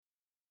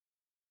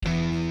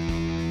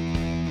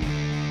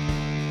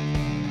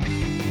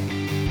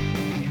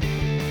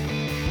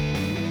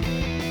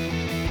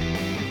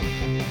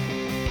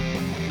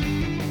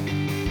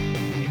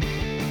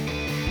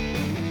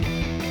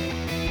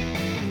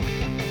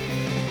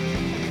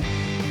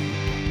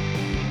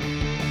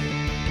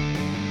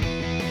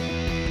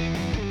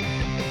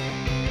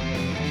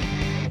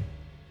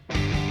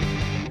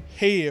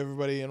Hey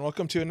everybody, and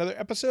welcome to another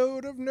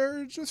episode of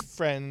Nerds with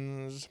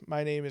Friends.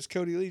 My name is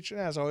Cody Leach, and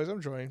as always,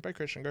 I'm joined by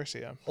Christian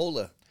Garcia.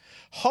 Hola.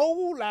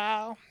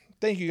 Hola!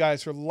 Thank you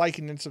guys for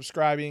liking and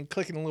subscribing,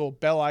 clicking the little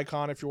bell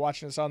icon if you're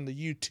watching us on the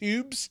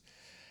YouTubes.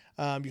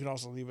 You can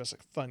also leave us a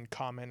fun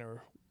comment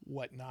or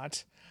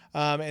whatnot.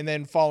 And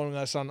then following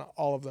us on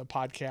all of the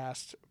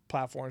podcast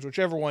platforms,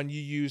 whichever one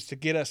you use to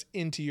get us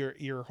into your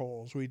ear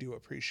holes. We do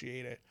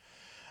appreciate it.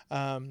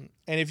 And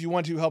if you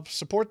want to help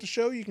support the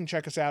show, you can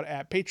check us out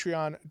at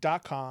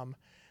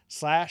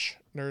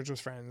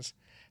patreon.com/nerdswithfriends.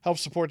 Help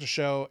support the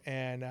show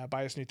and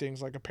buy us new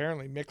things like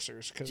apparently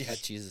mixers. Yeah,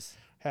 Jesus.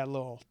 Had a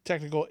little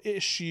technical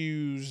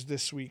issues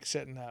this week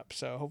setting up.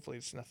 So hopefully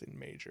it's nothing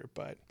major,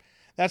 but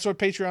that's what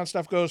Patreon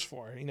stuff goes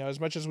for. You know, as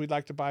much as we'd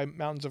like to buy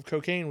mountains of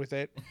cocaine with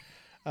it,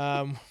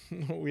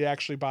 we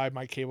actually buy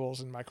mic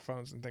cables and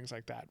microphones and things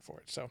like that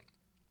for it. So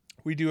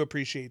we do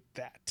appreciate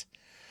that.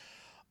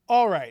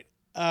 All right.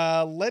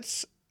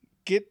 Let's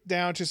get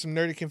down to some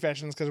nerdy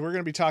confessions because we're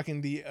going to be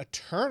talking the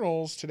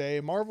Eternals today.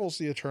 Marvel's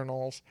The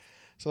Eternals.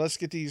 So let's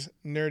get these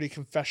nerdy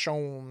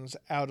confessions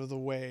out of the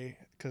way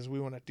because we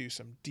want to do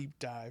some deep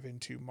dive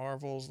into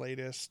Marvel's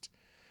latest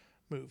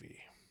movie.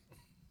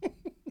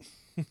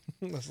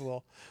 That's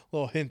a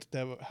little hint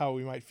of how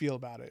we might feel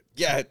about it.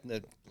 Yeah,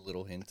 a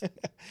little hint.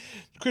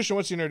 Christian,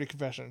 what's your nerdy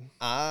confession?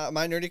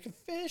 My nerdy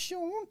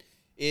confession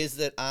is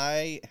that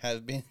I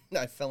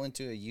fell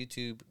into a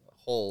YouTube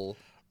hole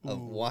of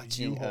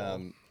watching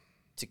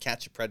To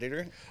Catch a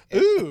Predator.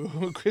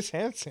 Ooh, Chris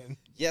Hansen.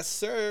 Yes,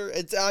 sir.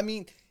 It's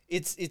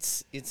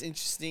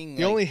interesting.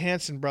 The only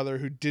Hansen brother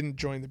who didn't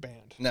join the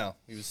band. No,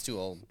 he was too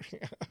old.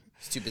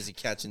 He's too busy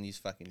catching these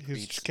fucking He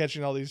was creeps.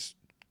 catching all these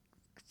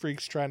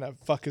freaks trying to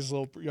fuck his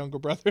little younger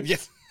brother. Yeah,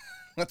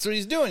 that's what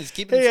he's doing. He's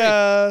keeping it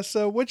Hey, safe.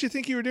 so what'd you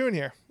think you were doing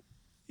here?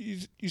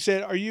 You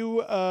said, are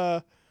you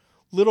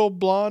little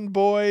blonde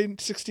boy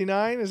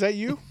 69? Is that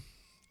you?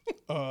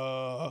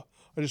 I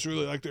just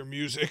really like their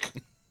music.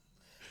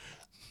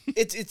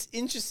 It's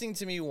interesting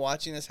to me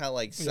watching this how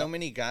so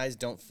many guys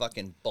don't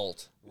fucking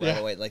bolt right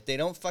away. Like they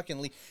don't fucking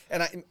leave.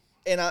 And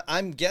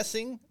I'm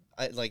guessing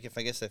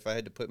if I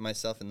had to put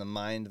myself in the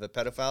mind of a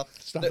pedophile,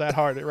 It's not that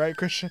hard, right,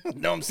 Christian?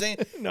 no, I'm saying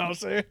No, I'm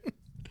saying.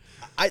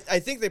 I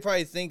think they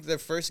probably think their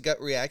first gut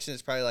reaction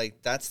is probably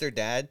like that's their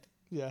dad.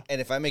 Yeah.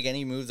 And if I make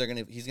any moves,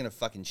 he's gonna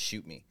fucking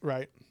shoot me.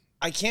 Right.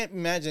 I can't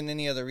imagine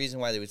any other reason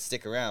why they would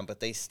stick around, but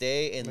they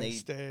stay and they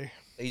stay.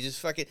 They just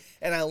fucking,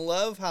 and I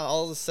love how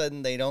all of a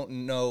sudden they don't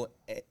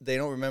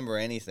remember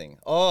anything.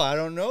 Oh, I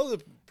don't know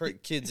the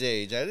kid's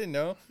age. I didn't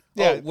know.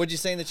 Yeah. Oh, what'd you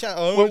say in the chat?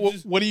 Oh,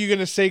 What are you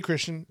gonna say,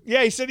 Christian?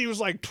 Yeah, he said he was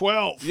like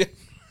 12. Yeah.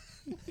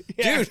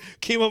 Yeah, Dude.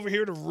 came over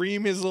here to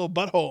ream his little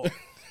butthole.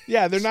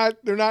 Yeah, they're not.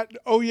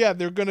 Oh yeah,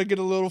 they're gonna get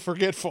a little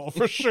forgetful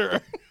for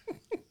sure.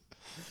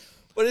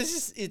 But it's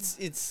just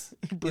it's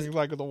Bring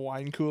like the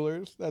wine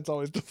coolers. That's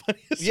always the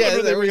funniest. Yeah,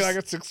 Whenever they there bring was- like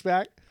a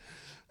 6-pack.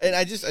 and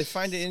I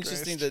find it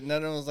interesting that none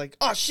of them was like,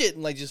 oh shit,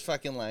 and just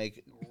fucking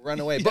run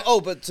away.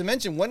 But to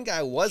mention one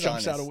guy was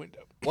Jumps honest. out a window.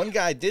 One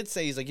guy did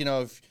say, he's like,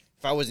 if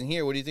I wasn't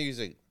here, what do you think? He's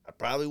like, I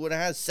probably would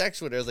have had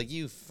sex with her. I was like,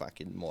 you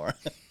fucking moron.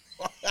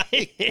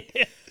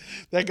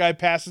 That guy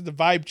passes the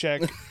vibe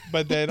check,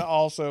 but then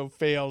also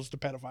fails the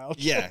pedophile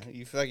check. Yeah,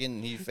 he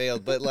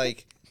failed. But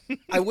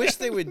I wish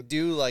they would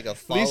do a At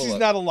follow-up. least he's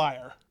not a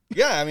liar.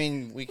 Yeah, I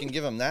mean, we can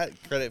give him that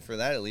credit for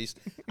that at least.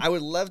 I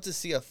would love to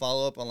see a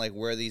follow-up on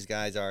where these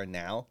guys are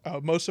now.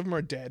 Most of them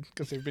are dead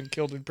because they've been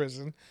killed in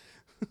prison.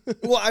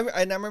 Well,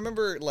 I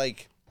remember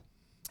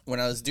when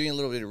I was doing a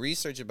little bit of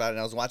research about it and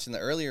I was watching the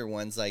earlier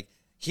ones, they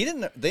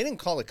didn't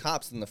call the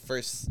cops in the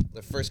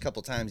first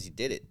couple times he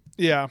did it.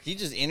 Yeah. He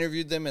just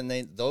interviewed them and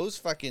they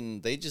cut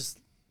them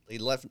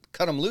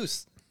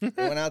loose. They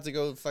went out to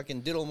go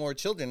fucking diddle more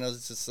children. I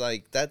was just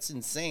that's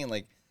insane.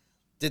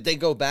 Did they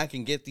go back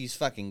and get these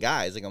fucking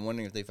guys? I'm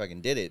wondering if they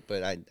fucking did it,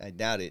 but I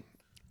doubt it.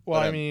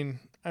 Well, But, I mean,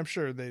 I'm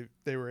sure they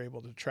were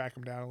able to track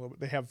them down a little bit.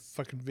 They have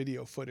fucking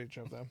video footage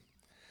of them.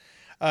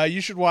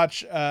 You should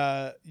watch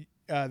the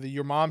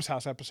Your Mom's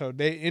House episode.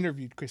 They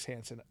interviewed Chris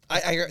Hansen.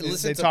 I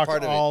listened to talked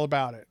part of all it.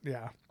 about it.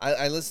 Yeah.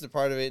 I listened to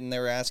part of it, and they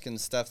were asking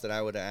stuff that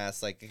I would have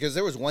asked, because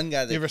there was one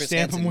guy that You ever Chris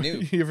stamp Hansen them knew.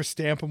 with? You ever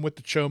stamp them with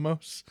the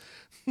Chomos?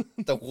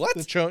 The what?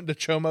 The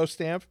Chomo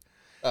stamp.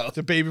 Oh. It's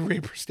a baby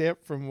raper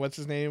stamp from what's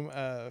his name?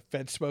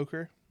 Fed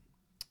Smoker.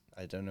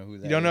 I don't know who that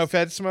is. You don't know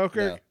Fed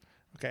Smoker? No.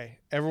 Okay,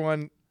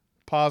 everyone,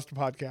 pause the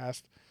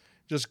podcast.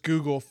 Just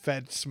Google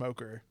Fed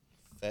Smoker.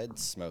 Fed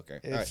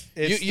Smoker. All It's-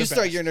 right. it's You the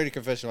start best. your nerdy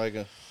confession while I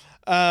go.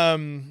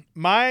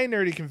 My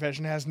nerdy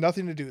confession has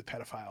nothing to do with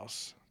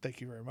pedophiles.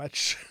 Thank you very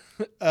much.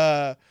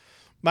 My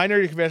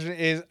nerdy confession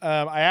is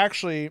I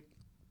actually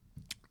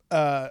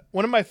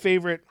one of my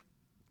favorite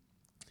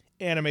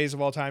animes of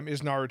all time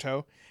is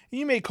Naruto.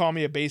 You may call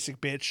me a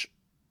basic bitch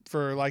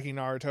for liking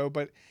Naruto,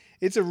 but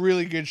it's a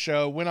really good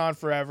show. Went on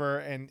forever,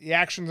 and the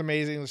action's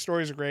amazing. The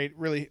stories are great.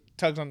 Really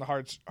tugs on the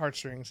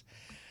heartstrings.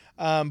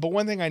 But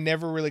one thing I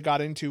never really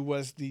got into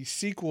was the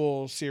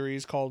sequel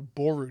series called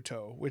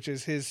Boruto, which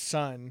is his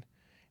son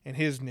and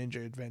his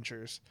ninja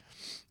adventures.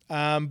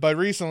 But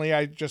recently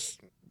I just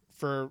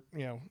for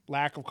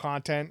lack of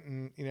content,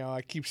 and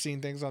I keep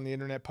seeing things on the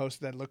internet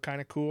posted that look kind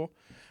of cool.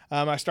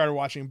 I started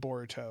watching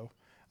Boruto,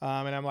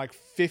 and I'm like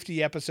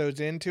 50 episodes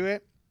into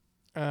it,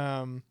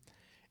 and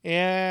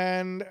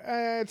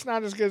it's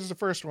not as good as the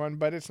first one,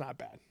 but it's not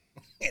bad.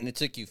 And it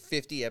took you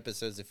 50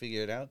 episodes to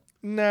figure it out?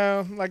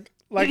 No, like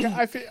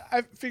I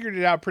figured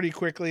it out pretty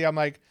quickly. I'm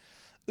like,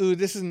 ooh,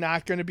 this is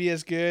not going to be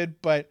as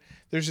good, but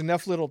there's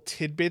enough little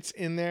tidbits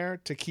in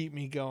there to keep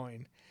me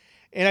going.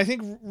 And I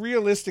think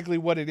realistically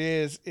what it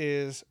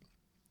is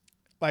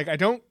like, I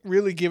don't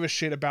really give a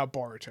shit about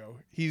Boruto.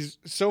 He's,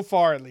 so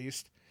far at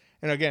least,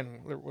 and again,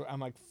 I'm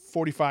like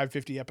 45,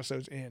 50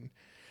 episodes in.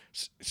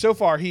 So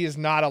far, he is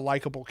not a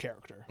likable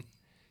character.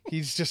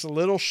 He's just a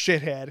little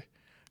shithead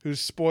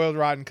who's spoiled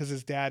rotten because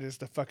his dad is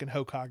the fucking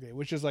Hokage,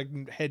 which is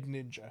like head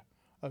ninja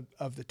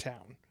of the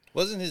town.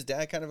 Wasn't his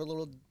dad kind of a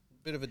little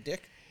bit of a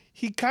dick?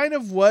 He kind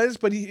of was,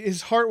 but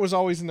his heart was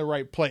always in the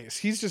right place.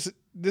 He's just,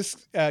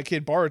 this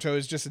kid Boruto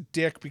is just a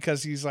dick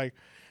because he's like,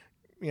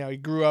 he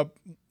grew up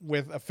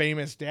with a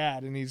famous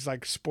dad, and he's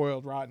like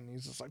spoiled rotten.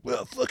 He's just like,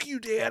 well, fuck you,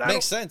 dad.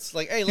 Makes sense.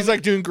 Like, hey, he's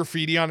like doing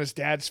graffiti on his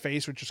dad's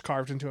face, which is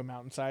carved into a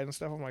mountainside and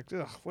stuff. I'm like,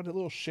 ugh, what a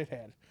little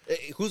shithead.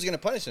 Who's gonna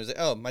punish him? It's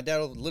like, oh, my dad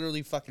will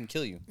literally fucking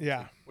kill you. Yeah.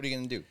 Like, what are you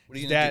gonna do? What are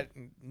you gonna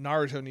do?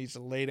 Naruto needs to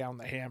lay down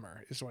the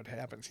hammer. Is what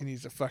happens. He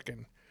needs to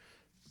fucking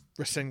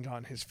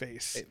Rasengan his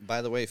face. Hey,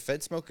 by the way,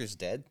 Fed Smoker's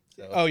dead.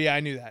 So. Oh yeah,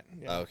 I knew that.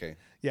 Yeah. Oh, okay.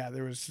 Yeah,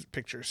 there was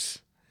pictures.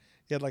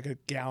 He had like a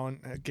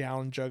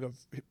gallon jug of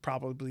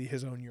probably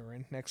his own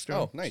urine next to him.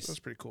 Oh, nice. So that's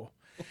pretty cool.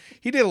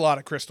 He did a lot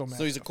of crystal meth.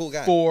 So he's a cool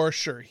guy. For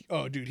sure.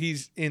 Oh, dude,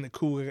 he's in the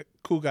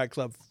cool guy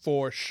club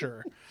for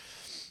sure.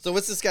 So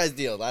what's this guy's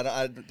deal?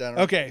 I don't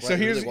okay, so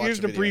here's the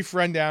video. brief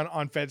rundown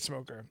on Fed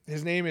Smoker.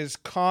 His name is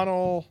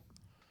Connell.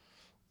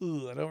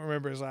 Ooh, I don't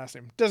remember his last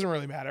name. Doesn't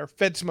really matter.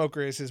 Fed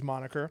Smoker is his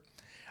moniker.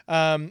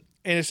 And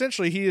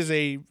essentially he is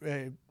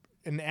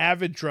an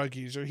avid drug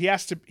user. He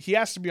has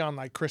to be on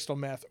like crystal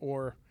meth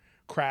or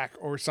crack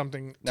or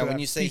something. Now, when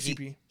you say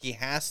PCP. he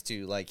has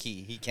to, like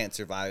he can't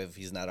survive if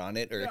he's not on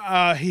it,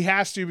 or he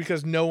has to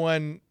because no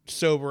one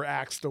sober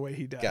acts the way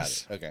he does. Got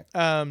it.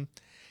 Okay.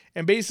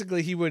 And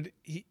basically he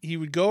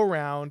would go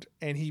around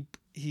and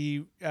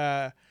he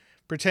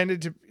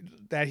pretended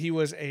that he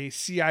was a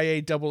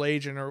CIA double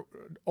agent or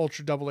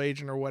ultra double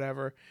agent or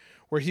whatever,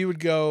 where he would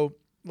go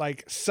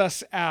like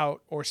suss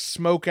out or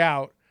smoke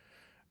out,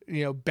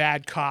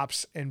 bad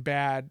cops and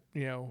bad,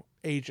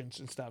 agents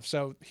and stuff.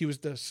 So he was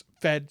the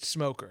Fed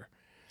Smoker.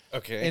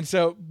 Okay. And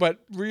so, but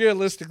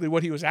realistically,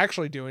 what he was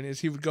actually doing is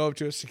he would go up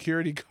to a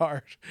security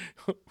guard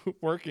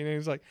working, and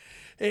he's like,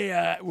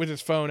 "Hey," with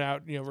his phone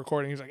out,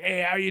 recording. He's like,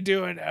 "Hey, how you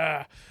doing?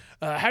 How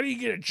do you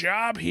get a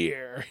job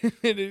here?"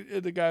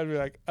 and the guy would be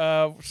like,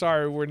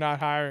 "Sorry, we're not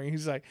hiring."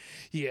 He's like,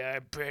 "Yeah, I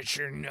bet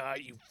you're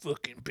not, you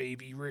fucking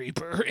baby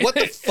raper." What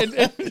the fuck? and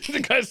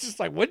the guy's just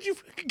like, "What'd you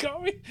fucking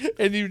call me?"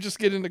 And he would just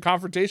get into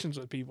confrontations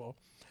with people.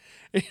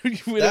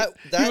 He went up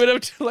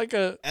to like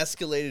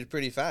escalated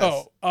pretty fast.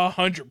 Oh,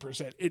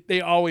 100%. They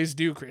always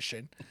do,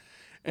 Christian.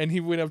 And he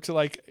went up to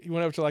like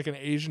an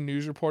Asian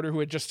news reporter who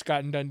had just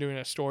gotten done doing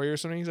a story or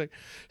something. He's like,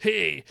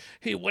 hey,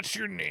 what's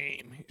your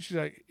name?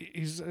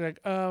 He's like,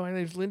 oh, my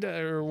name's Linda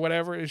or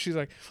whatever. And she's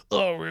like,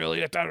 oh,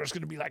 really? I thought it was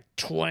gonna be like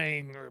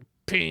twang or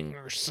ping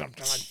or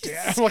something like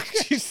that. I'm like,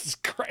 Jesus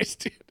Christ,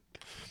 dude.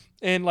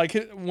 And like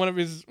he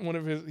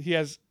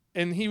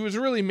was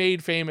really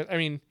made famous. I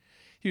mean,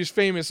 he was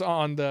famous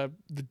on the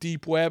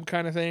deep web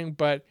kind of thing,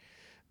 but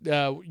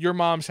Your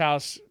Mom's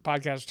House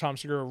podcast with Tom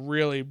Segura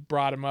really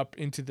brought him up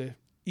into the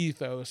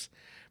ethos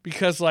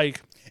because like.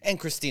 And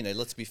Christina,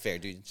 let's be fair,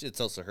 dude. It's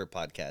also her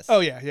podcast. Oh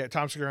yeah,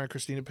 Tom Segura and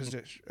Christina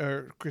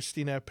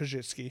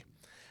Pajitsky.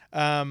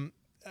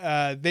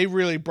 They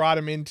really brought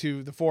him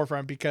into the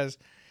forefront because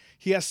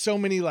he has so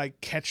many like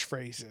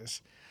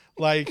catchphrases,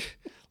 like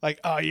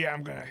oh yeah,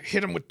 I'm gonna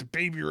hit him with the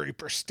baby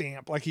raper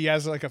stamp. Like he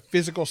has like a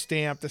physical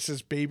stamp that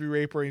says baby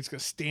raper, and he's gonna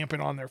stamp it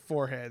on their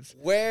foreheads.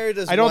 Where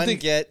does one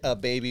get a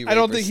baby raper? I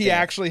don't think stamp? he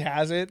actually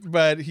has it,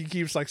 but he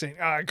keeps like saying,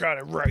 oh, I got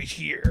it right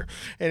here,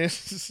 and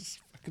it's just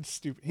fucking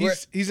stupid.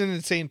 He's an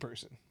insane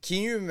person. Can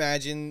you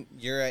imagine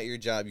you're at your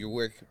job, your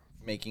work,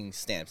 making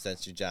stamps?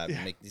 That's your job. Yeah.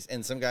 You make these,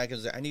 and some guy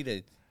comes, I need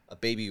a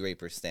baby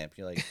raper stamp.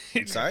 You're like,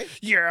 I'm sorry?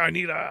 Yeah, I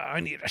need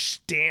a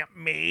stamp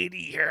made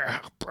here,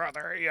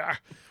 brother. Yeah.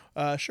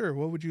 Sure.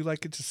 What would you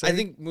like it to say? I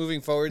think moving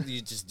forward, you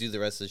just do the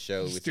rest of the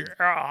show.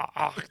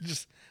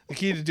 Just the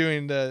key to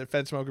doing the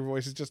Fed Smoker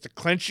voice is just to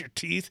clench your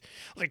teeth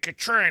like you're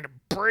trying to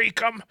break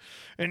them,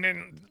 and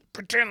then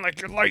pretend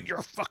like you light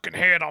your fucking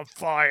head on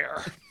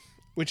fire,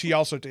 which he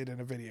also did in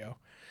a video.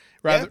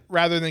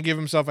 Rather than give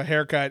himself a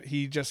haircut,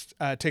 he just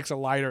takes a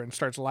lighter and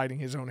starts lighting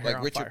his own hair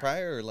on Richard fire.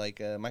 Pryor or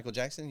like Michael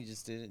Jackson. He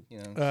just did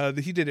it,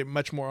 He did it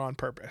much more on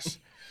purpose.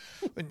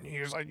 And he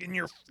was like,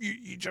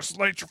 you just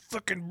light your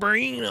fucking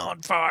brain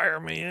on fire,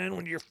 man,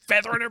 when you're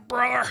feathering it,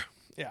 brother.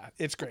 Yeah,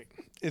 it's great.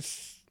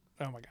 It's,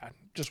 oh my God,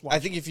 just watch. I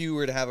think if you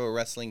were to have a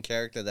wrestling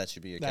character, that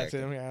should be your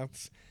character. That's it, yeah.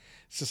 It's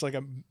just like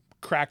a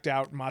cracked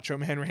out Macho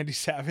Man Randy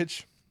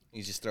Savage.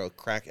 You just throw a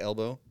crack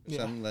elbow, or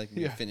something like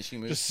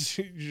finishing move.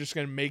 You're just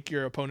gonna make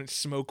your opponent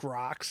smoke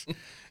rocks,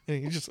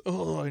 and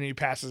and he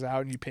passes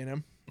out and you pin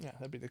him. Yeah,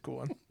 that'd be the cool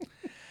one.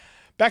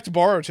 Back to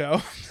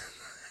Boruto.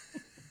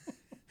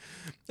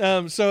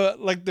 So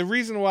like the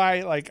reason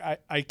why like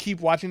I keep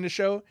watching the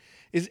show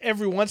is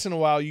every once in a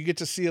while you get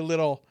to see a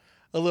little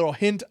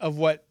hint of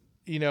what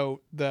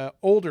the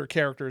older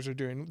characters are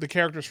doing. The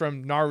characters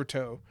from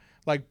Naruto,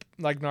 like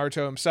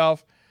Naruto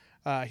himself,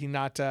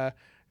 Hinata,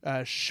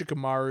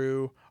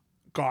 Shikamaru,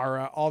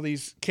 Gaara, all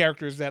these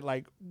characters that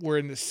like were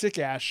in the sick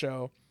ass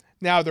show.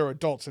 Now they're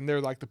adults and they're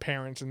like the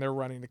parents and they're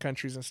running the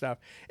countries and stuff.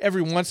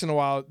 Every once in a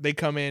while they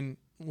come in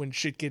when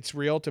shit gets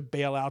real to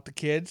bail out the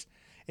kids,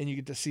 and you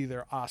get to see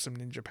their awesome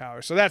ninja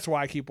powers. So that's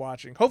why I keep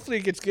watching. Hopefully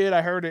it gets good.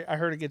 I heard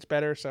it gets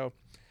better. So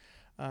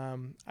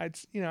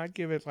I'd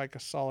give it like a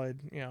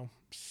solid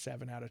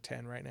 7 out of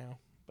 10 right now.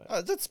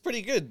 But that's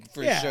pretty good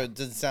for a show. It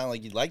doesn't sound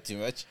like you like too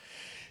much.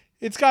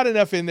 It's got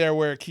enough in there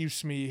where it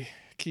keeps me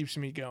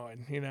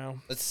going.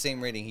 That's the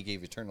same rating he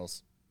gave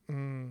Eternals.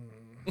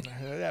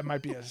 That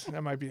might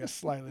be a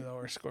slightly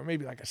lower score,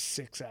 maybe like a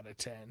 6 out of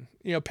 10.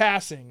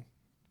 Passing,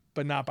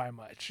 but not by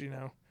much.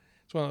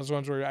 It's one of those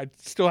ones where I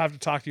still have to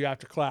talk to you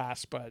after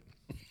class, but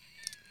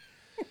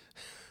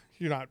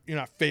you're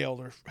not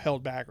failed or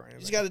held back or anything.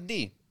 You just got a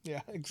D.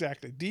 Yeah,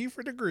 exactly. D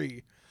for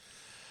degree.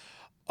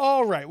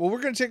 All right. Well,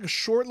 we're going to take a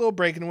short little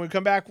break, and when we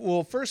come back,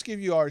 we'll first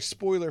give you our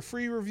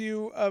spoiler-free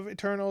review of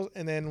Eternals,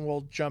 and then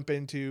we'll jump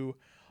into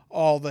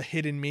all the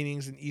hidden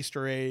meanings and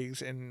Easter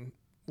eggs and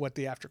what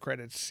the after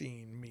credits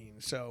scene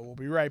means. So we'll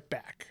be right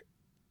back.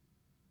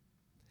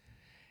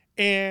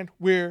 And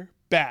we're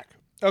back.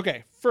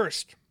 Okay,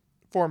 first,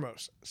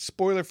 foremost,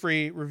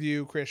 spoiler-free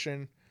review,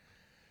 Christian.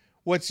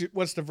 What's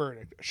the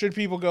verdict? Should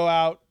people go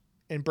out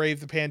and brave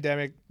the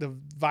pandemic, the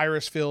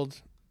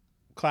virus-filled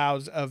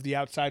clouds of the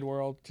outside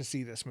world to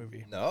see this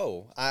movie?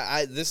 No.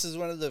 This is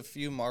one of the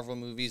few Marvel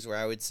movies where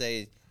I would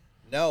say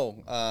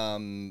no.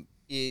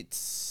 It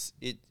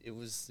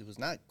was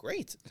not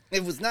great.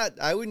 It was not.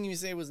 I wouldn't even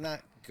say it was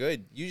not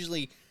good.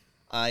 Usually,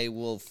 I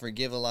will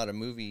forgive a lot of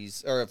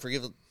movies or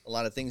forgive a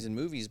lot of things in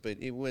movies, but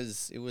it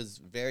was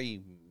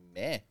very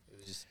meh. It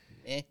was just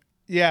meh.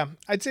 Yeah,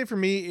 I'd say for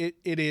me,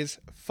 it is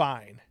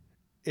fine.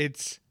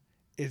 It's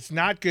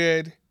not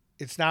good.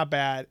 It's not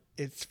bad.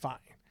 It's fine.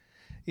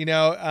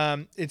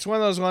 It's one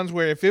of those ones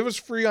where if it was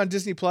free on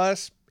Disney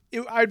Plus,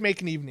 I'd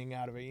make an evening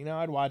out of it.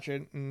 I'd watch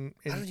it. And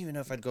I don't even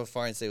know if I'd go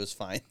far and say it was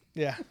fine.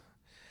 Yeah.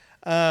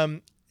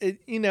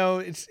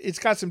 It's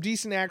got some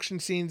decent action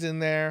scenes in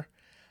there.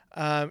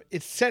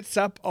 It sets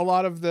up a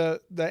lot of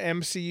the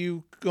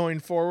MCU going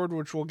forward,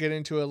 which we'll get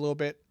into a little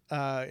bit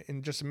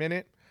in just a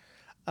minute.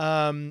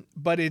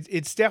 But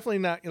it's definitely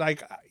not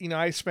like,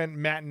 I spent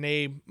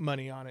matinee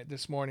money on it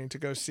this morning to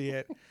go see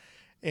it.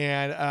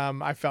 And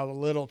I felt a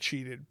little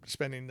cheated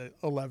spending the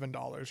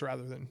 $11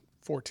 rather than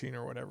 $14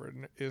 or whatever it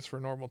is for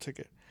a normal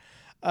ticket.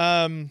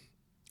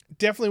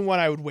 Definitely one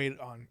I would wait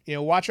on.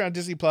 Watch it on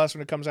Disney Plus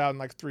when it comes out in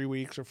like 3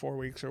 weeks or 4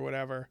 weeks or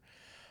whatever.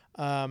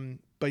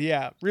 But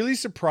yeah, really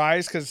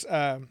surprised because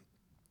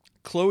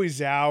Chloe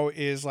Zhao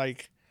is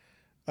like,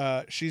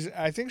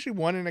 I think she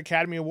won an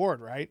Academy Award,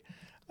 right?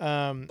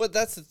 But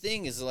that's the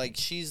thing is like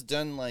she's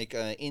done like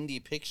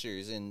indie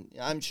pictures, and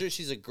I'm sure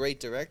she's a great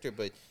director,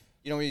 but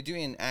when you're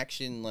doing an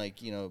action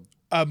like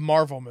a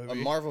Marvel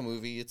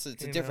movie, it's a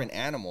different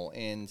animal,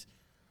 and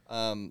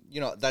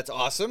that's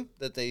awesome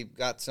that they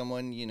got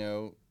someone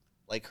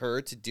like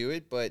her to do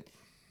it, but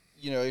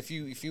if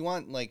you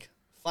want like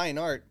fine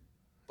art,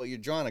 but you're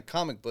drawing a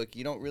comic book,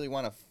 you don't really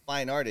want a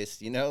fine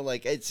artist,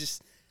 like it's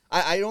just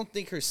I don't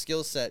think her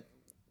skill set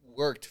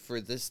worked for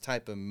this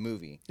type of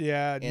movie.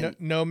 Yeah,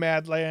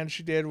 Nomadland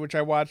she did, which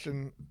I watched,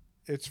 and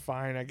it's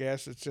fine, I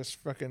guess. It's just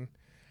fucking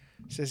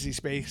Sissy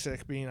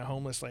Spacek being a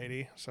homeless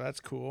lady, so that's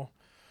cool.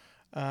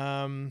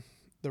 The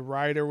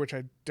Rider, which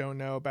I don't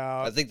know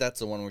about. I think that's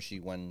the one where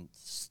she won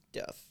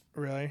stuff.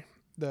 Really?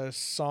 The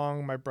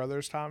song My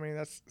Brothers Taught Me,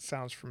 that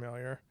sounds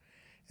familiar.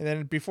 And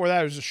then before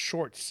that, it was just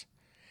shorts.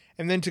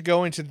 And then to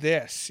go into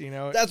this,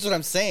 That's what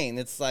I'm saying.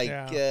 It's like,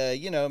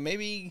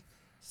 maybe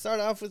start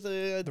off with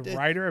The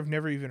Rider, I've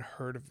never even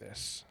heard of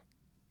this.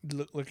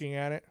 Looking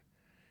at it.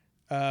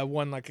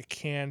 Won like a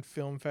Cannes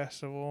Film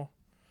Festival.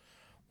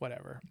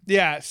 Whatever.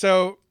 Yeah,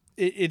 so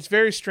it's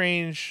very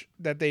strange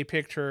that they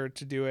picked her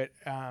to do it.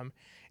 And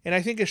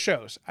I think it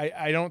shows.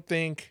 I don't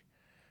think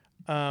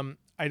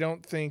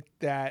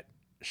that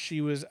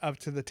she was up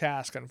to the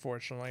task,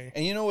 unfortunately.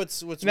 And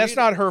what's and that's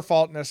not her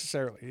fault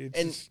necessarily.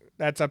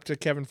 That's up to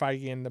Kevin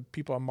Feige and the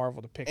people on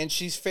Marvel to pick. And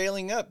she's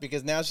failing up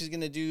because now she's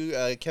gonna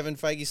do Kevin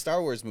Feige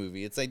Star Wars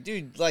movie. It's like,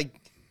 dude, like,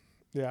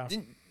 yeah.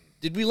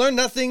 Did we learn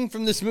nothing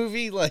from this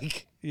movie?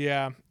 Like,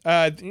 yeah.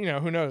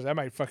 Who knows? That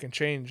might fucking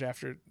change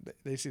after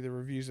they see the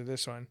reviews of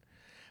this one.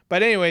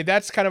 But anyway,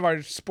 that's kind of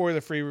our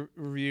spoiler-free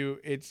review.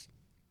 It's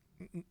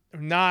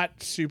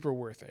not super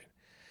worth it.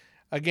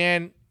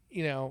 Again,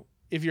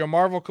 if you're a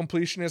Marvel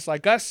completionist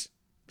like us,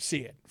 see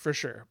it for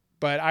sure.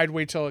 But I'd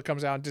wait till it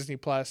comes out on Disney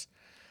Plus.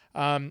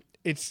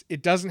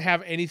 It doesn't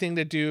have anything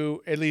to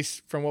do, at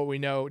least from what we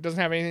know, it doesn't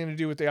have anything to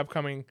do with the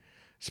upcoming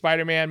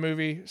Spider-Man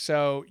movie.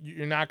 So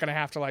you're not going to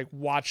have to like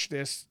watch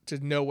this to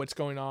know what's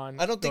going on.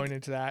 I don't think going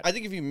into that. I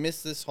think if you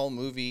miss this whole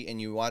movie and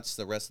you watch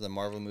the rest of the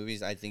Marvel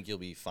movies, I think you'll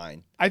be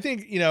fine. I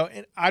think,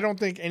 and I don't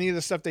think any of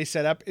the stuff they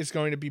set up is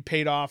going to be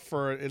paid off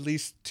for at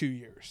least 2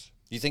 years.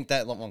 You think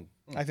that long?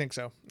 I think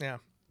so. Yeah.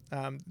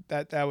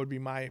 That would be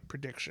my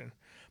prediction,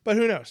 but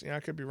who knows? I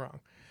could be wrong.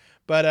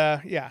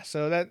 But yeah,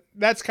 so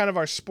that's kind of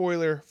our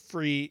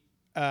spoiler-free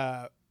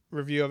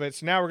review of it.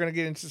 So now we're going to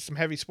get into some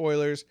heavy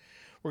spoilers.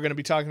 We're going to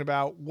be talking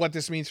about what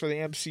this means for the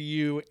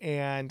MCU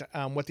and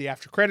what the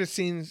after credit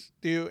scenes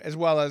do, as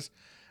well as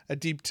a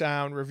deep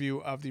down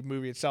review of the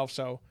movie itself.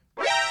 So,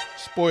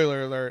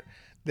 spoiler alert,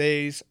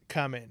 they's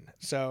coming.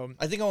 So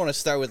I think I want to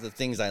start with the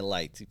things I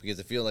liked because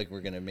I feel like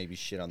we're going to maybe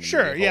shit on the movie.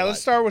 Sure, yeah,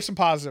 let's start with some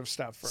positive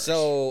stuff first.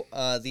 So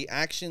the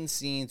action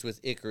scenes with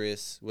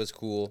Icarus was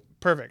cool.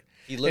 Perfect.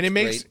 He looked and it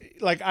makes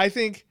great. like I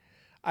think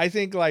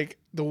like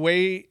the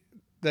way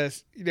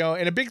this,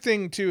 and a big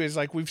thing too is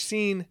like we've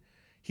seen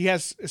he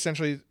has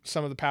essentially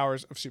some of the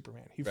powers of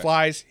Superman. He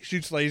flies, he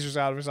shoots lasers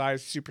out of his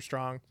eyes, super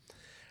strong.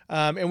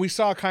 And we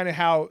saw kind of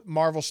how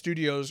Marvel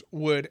Studios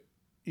would,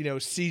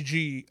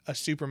 CG a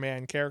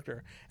Superman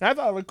character. And I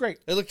thought it looked great.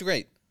 It looked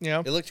great.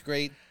 It looked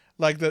great.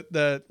 Like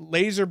the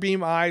laser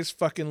beam eyes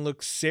fucking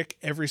look sick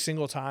every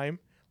single time.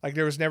 Like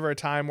there was never a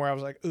time where I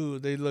was like, ooh,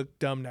 they look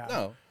dumb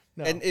now.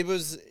 No. And it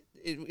was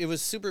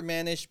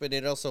Supermanish, but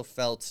it also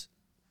felt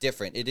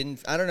different. It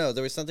didn't, I don't know,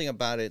 there was something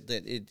about it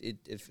that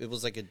it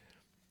was like a,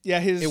 yeah,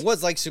 it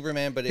was like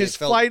Superman, but his it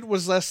felt, flight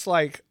was less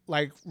like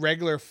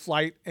regular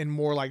flight and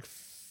more like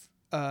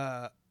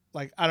I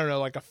don't know,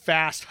 like a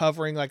fast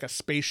hovering like a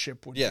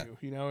spaceship would do.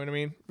 You know what I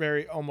mean?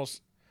 Very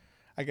almost,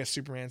 I guess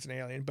Superman's an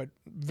alien, but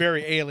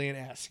very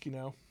alien-esque.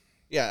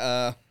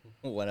 Yeah.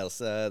 What else?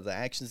 The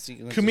action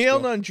sequence.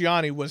 Kumail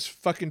Nanjiani was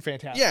fucking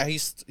fantastic. Yeah,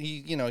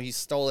 he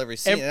stole every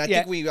scene, and I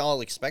think we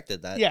all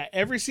expected that. Yeah,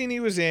 every scene he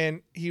was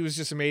in, he was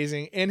just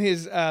amazing. And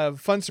his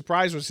fun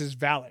surprise was his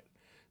valet.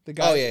 The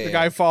guy,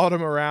 guy followed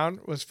him around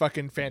was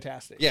fucking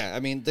fantastic. Yeah, I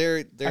mean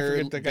their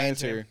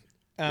banter.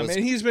 And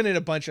he's been in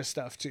a bunch of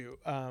stuff too.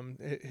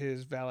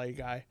 His valet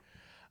guy.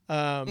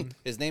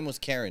 His name was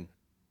Karen.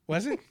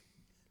 Was it?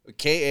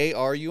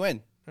 Karun.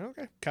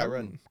 Okay,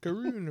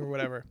 Karun or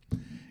whatever.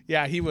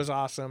 Yeah, he was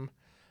awesome.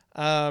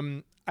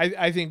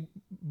 I think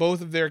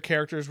both of their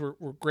characters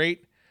were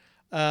great.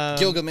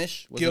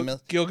 Gilgamesh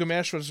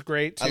Gilgamesh was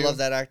great too. I love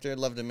that actor. I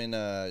loved him in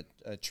a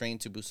Train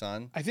to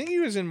Busan. I think he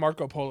was in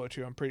Marco Polo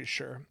too, I'm pretty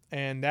sure.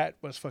 And that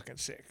was fucking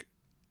sick.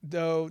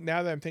 Though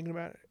now that I'm thinking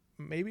about it,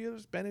 maybe it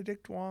was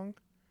Benedict Wong.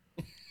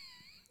 I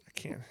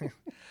can't.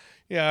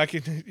 Yeah, I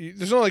can.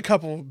 There's only a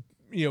couple,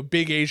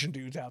 big Asian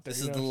dudes out there.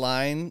 This is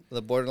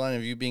the borderline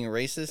of you being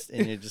racist,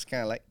 and you're just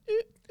kind of like.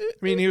 I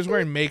mean, he was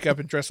wearing makeup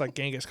and dressed like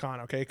Genghis Khan.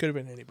 Okay, it could have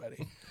been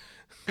anybody.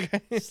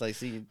 Okay. It's like,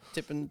 see,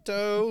 tipping the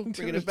toe,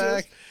 bringing it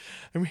back.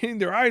 I mean,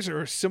 their eyes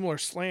are a similar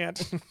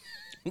slant.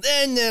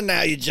 then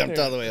now you jumped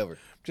all the way over.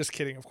 Just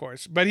kidding, of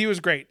course. But he was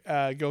great.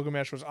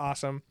 Gilgamesh was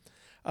awesome.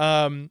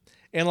 And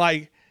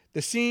like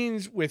the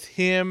scenes with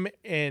him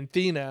and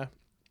Thena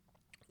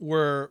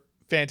were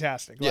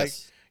fantastic. Yes. Like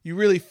you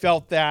really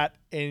felt that,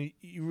 and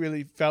you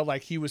really felt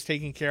like he was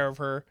taking care of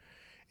her,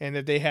 and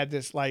that they had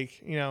this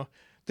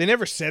they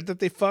never said that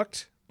they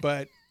fucked,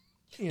 but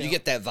you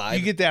get that vibe. You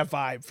get that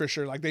vibe for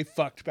sure. Like they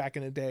fucked back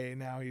in the day, and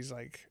now he's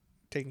like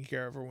taking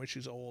care of her when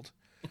she's old,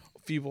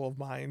 feeble of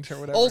mind or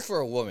whatever. Old for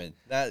a woman.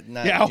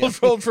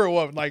 Old for a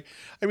woman. Like,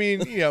 I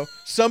mean,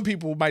 some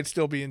people might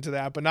still be into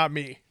that, but not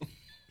me.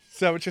 Is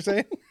that what you're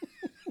saying?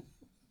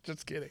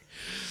 Just kidding.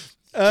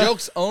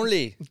 Jokes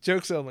only.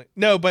 Jokes only.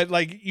 No, but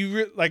like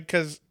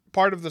because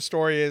part of the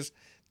story is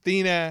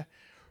Thena,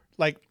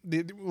 like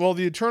the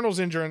Eternals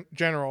in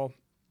general,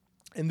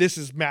 and this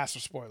is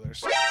massive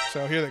spoilers.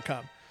 So here they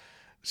come.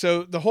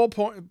 So the whole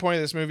point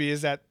of this movie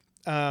is that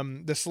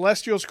the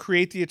Celestials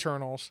create the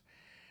Eternals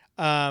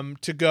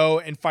to go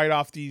and fight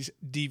off these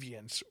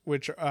deviants,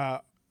 which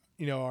are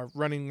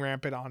running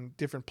rampant on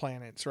different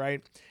planets,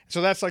 right?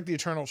 So that's like the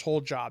Eternals'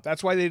 whole job.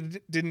 That's why they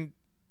didn't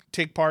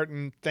take part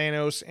in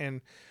Thanos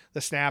and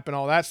the Snap and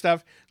all that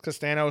stuff, because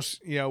Thanos,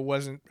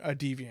 wasn't a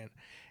deviant.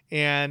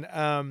 And,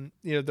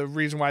 the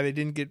reason why they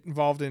didn't get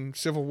involved in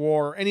Civil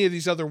War or any of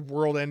these other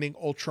world-ending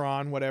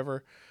Ultron,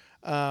 whatever,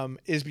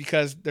 is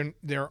because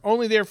they're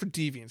only there for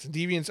deviants and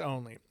deviants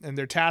only. And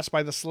they're tasked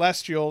by the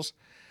Celestials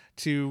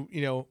to,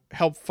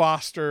 help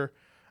foster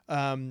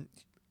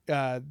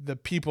the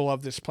people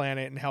of this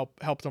planet and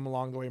help them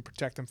along the way and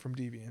protect them from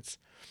deviants.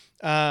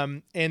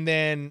 And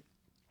then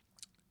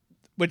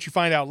what you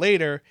find out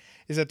later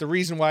is that the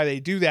reason why they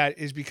do that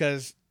is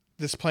because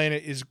this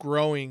planet is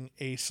growing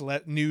a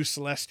new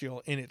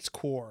celestial in its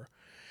core,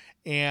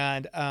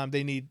 and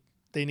they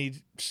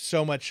need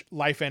so much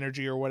life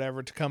energy or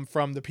whatever to come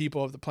from the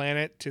people of the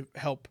planet to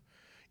help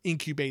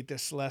incubate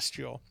this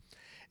celestial.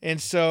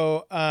 And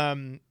so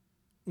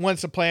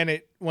once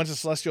a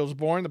celestial is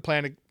born, the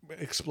planet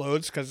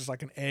explodes because it's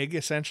like an egg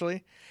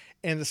essentially,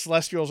 and the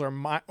Celestials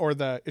or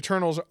the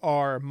Eternals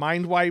are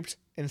mind wiped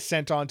and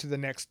sent on to the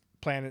next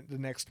planet, the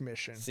next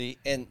mission. See,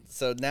 and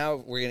so now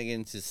we're going to get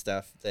into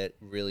stuff that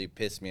really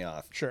pissed me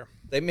off. Sure.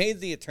 They made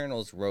the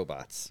Eternals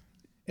robots.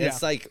 And Yeah.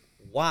 it's like,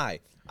 why?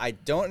 I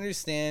don't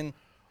understand.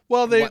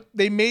 Well,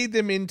 they made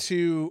them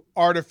into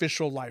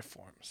artificial life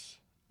forms.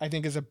 I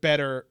think is a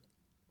better.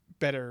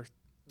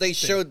 They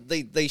showed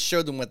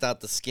them without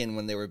the skin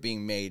when they were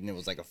being made, and it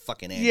was like a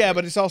fucking android. Yeah,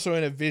 but it's also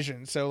in a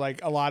vision, so like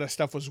a lot of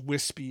stuff was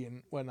wispy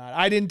and whatnot.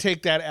 I didn't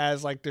take that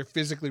as like they're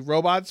physically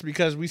robots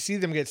because we see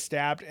them get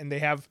stabbed and they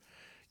have,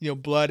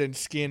 blood and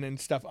skin and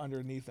stuff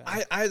underneath them.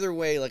 Either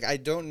way, like I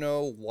don't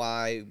know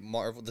why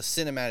Marvel, the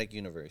cinematic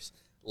universe,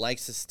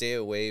 likes to stay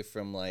away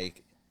from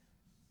like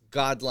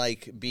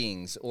godlike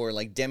beings or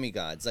like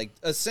demigods. Like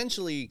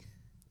essentially,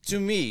 to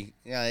me,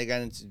 yeah, I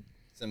got into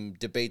some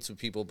debates with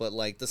people, but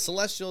like the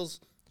Celestials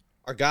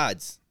are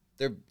gods.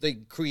 They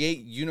create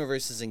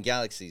universes and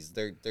galaxies.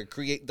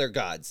 They're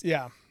gods.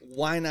 Yeah.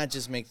 Why not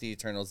just make the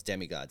Eternals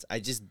demigods? I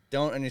just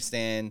don't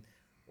understand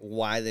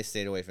why they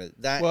stayed away from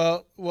it. That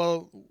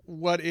Well,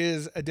 what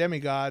is a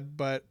demigod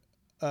but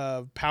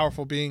a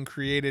powerful being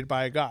created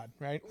by a god,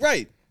 right?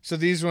 right. So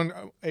these one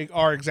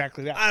are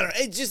exactly that. I don't.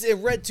 It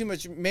read too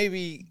much.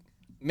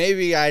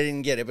 Maybe I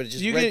didn't get it, but it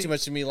just read too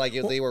much to me like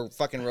if they were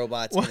fucking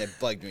robots, and it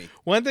bugged me.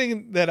 One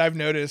thing that I've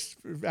noticed,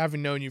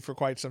 having known you for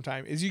quite some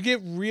time, is you get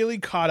really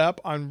caught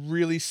up on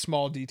really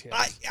small details.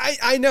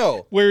 I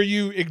know. Where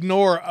you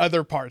ignore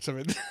other parts of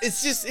it.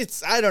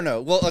 It's I don't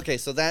know. Well, okay,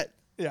 so that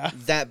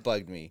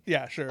bugged me.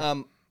 Yeah, sure.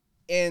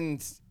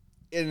 And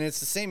it's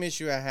the same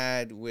issue I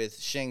had with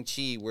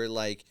Shang-Chi, where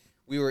like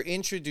we were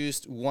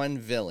introduced one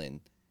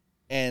villain,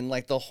 and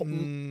like the whole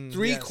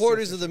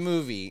three-quarters of the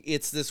movie,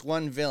 it's this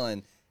one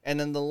villain. And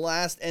then the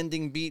last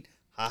ending beat,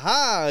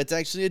 haha, it's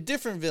actually a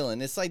different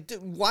villain. It's like,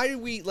 why do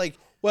we like?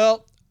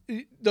 Well,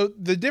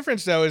 the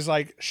difference though is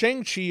like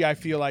Shang-Chi, I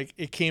feel like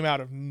it came out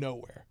of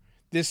nowhere.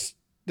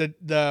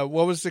 The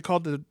what was it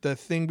called? The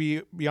thing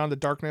beyond the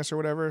darkness or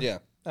whatever. Yeah.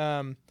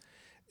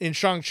 In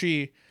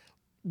Shang-Chi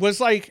was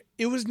like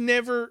it was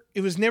never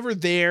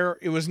there.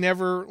 It was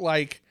never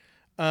like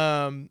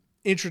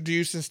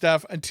introduced and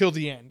stuff until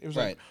the end. It was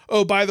like,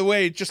 oh, by the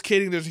way, just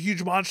kidding. There's a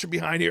huge monster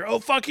behind here. Oh,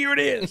 fuck, here it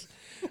is.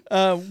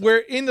 Where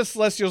in the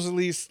Celestials, at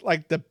least,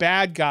 like the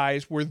bad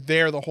guys were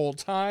there the whole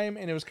time,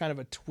 and it was kind of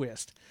a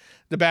twist.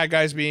 The bad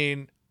guys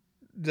being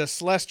the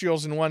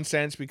Celestials in one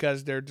sense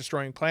because they're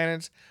destroying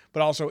planets,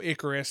 but also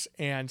Icarus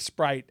and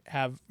Sprite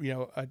have,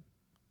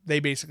 they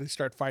basically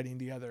start fighting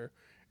the other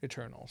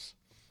Eternals.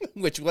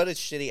 Which, what a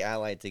shitty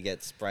ally to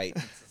get Sprite.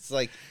 It's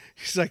like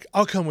he's like,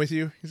 I'll come with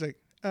you. He's like,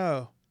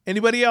 oh,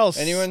 anybody else?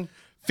 Anyone?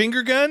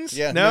 Finger guns?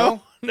 Yeah,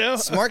 no.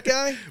 Smart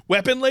guy?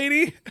 Weapon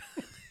lady?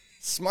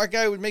 Smart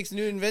guy who makes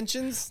new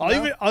inventions?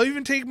 I'll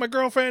even take my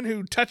girlfriend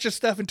who touches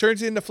stuff and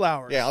turns it into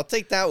flowers. Yeah, I'll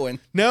take that one.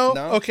 No?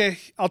 Okay,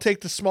 I'll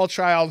take the small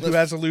child who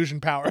has illusion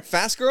power.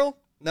 Fast girl?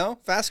 No?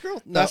 Fast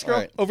girl? No. Fast girl?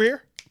 Right.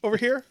 Over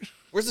here?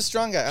 Where's the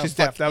strong guy? She's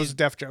deaf. That was a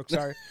deaf joke.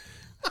 Sorry.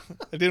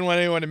 I didn't want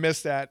anyone to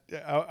miss that.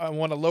 I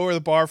want to lower the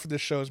bar for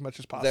this show as much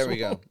as possible. There we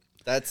go.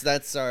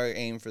 That's our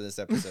aim for this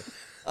episode.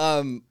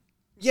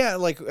 Yeah,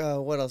 like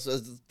what else?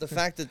 The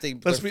fact that they're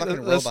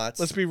fucking robots.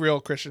 Let's be real,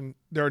 Christian.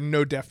 There are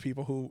no deaf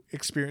people who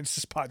experience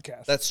this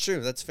podcast. That's true.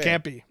 That's fair.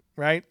 Can't be,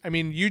 right? I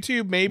mean,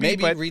 YouTube maybe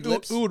but read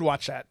lips. Who would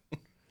watch that?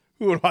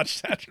 Who would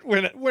watch that?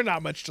 We're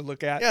not much to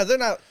look at. Yeah, they're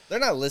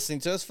not listening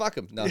to us. Fuck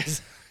them. No.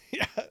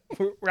 Yeah,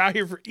 we're out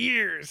here for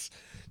ears.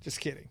 Just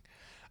kidding.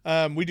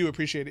 We do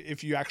appreciate it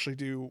if you actually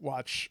do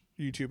watch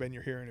YouTube and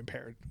you're hearing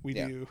impaired. We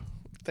do.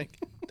 Thank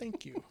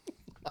you.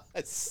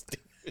 That's stupid.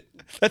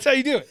 That's how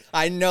you do it.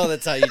 I know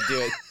that's how you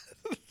do it.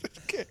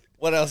 Okay.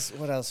 What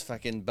else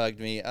fucking bugged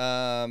me?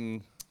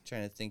 Trying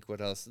to think what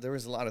else. There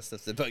was a lot of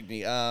stuff that bugged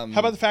me. How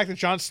about the fact that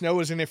Jon Snow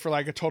was in it for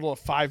like a total of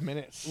 5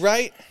 minutes?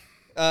 Right.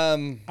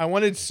 I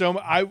wanted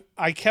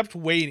I kept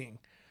waiting.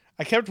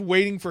 I kept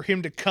waiting for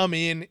him to come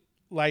in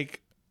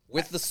like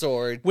with the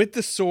sword.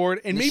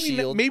 And the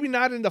shield. maybe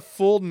not in the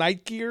full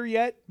night gear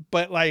yet,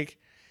 but like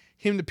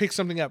him to pick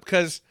something up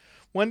because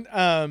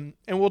and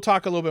we'll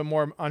talk a little bit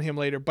more on him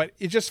later, but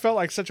it just felt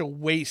like such a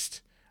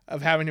waste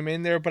of having him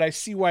in there, but I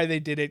see why they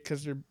did it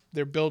because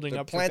they're building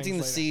up. Planting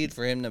the seed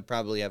for him to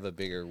probably have a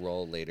bigger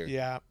role later.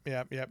 Yeah.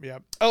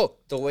 Oh,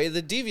 the way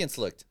the Deviants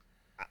looked.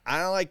 I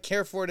don't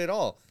care for it at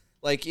all.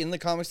 Like in the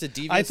comics, the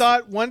Deviants. I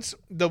thought once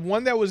the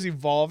one that was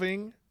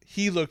evolving,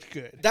 he looked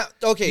good.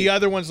 The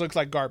other ones looked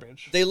like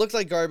garbage. They looked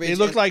like garbage. They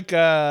looked like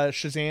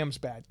Shazam's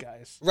bad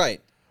guys.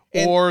 Right.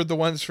 Or the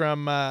ones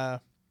from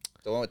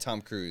the one with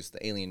Tom Cruise,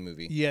 the Alien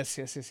movie. Yes.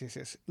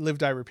 Live,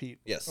 Die, Repeat.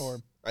 Yes. Or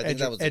I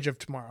think Edge of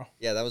Tomorrow.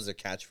 Yeah, that was their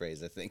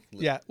catchphrase, I think.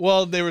 Yeah.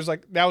 Well, there was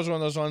that was one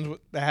of those ones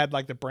that had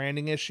like the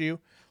branding issue,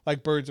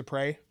 like Birds of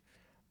Prey,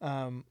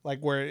 like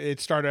where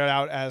it started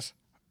out as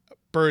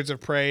Birds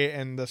of Prey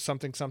and the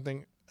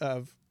something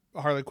of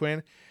Harley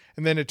Quinn,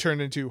 and then it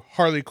turned into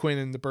Harley Quinn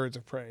and the Birds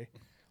of Prey.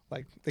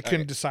 Like they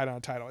couldn't decide on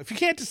a title. If you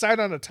can't decide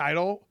on a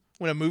title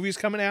when a movie's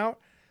coming out,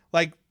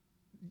 like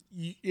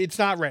it's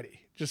not ready.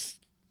 Just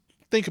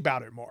think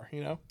about it more,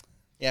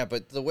 Yeah,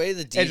 but the way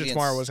the Edge of Deviants...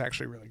 Tomorrow was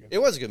actually really good. It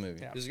was a good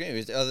movie. Yeah. It was great. It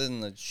was, other than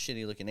the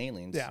shitty looking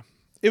aliens. Yeah.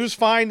 It was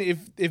fine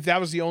if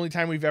that was the only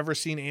time we've ever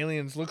seen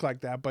aliens look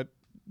like that, but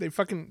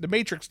the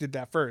Matrix did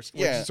that first.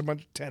 Yeah. Which is a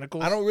bunch of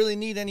tentacles. I don't really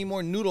need any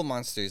more noodle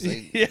monsters.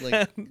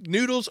 Yeah.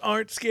 Noodles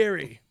aren't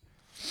scary.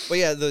 But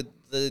yeah, the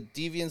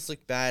Deviants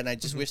look bad, and I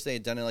just wish they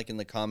had done it like in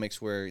the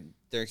comics where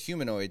they're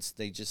humanoids.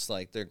 They just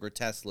like, they're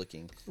grotesque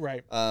looking.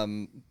 Right.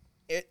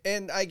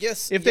 And I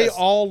guess... If they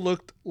all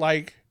looked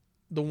like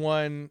the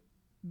one,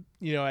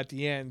 at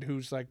the end,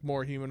 who's like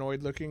more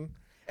humanoid looking.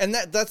 And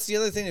that's the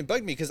other thing that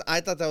bugged me, because I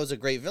thought that was a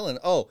great villain.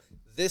 Oh,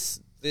 this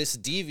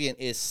deviant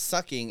is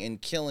sucking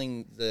and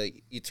killing the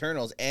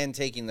Eternals and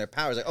taking their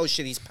powers. Like, oh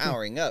shit, he's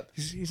powering up.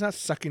 He's not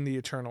sucking the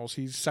Eternals.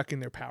 He's sucking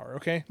their power.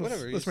 Okay,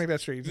 Whatever. Let's make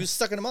that straight. He was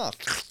sucking them off.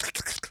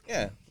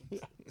 Yeah,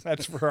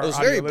 that's for our. It was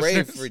audio very brave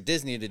listeners. for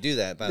Disney to do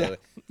that. By the way,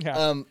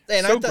 Yeah.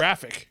 And So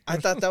graphic. I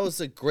thought that was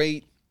a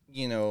great,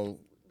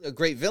 a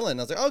great villain.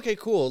 I was like, okay,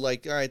 cool.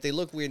 Like, all right, they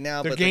look weird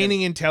now, They're but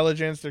gaining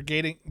intelligence. They're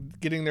getting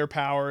their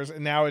powers,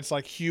 and now it's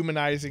like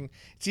humanizing.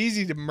 It's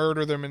easy to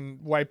murder them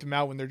and wipe them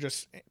out when they're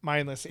just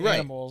mindless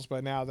animals,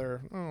 but now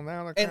they're kind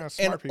of smart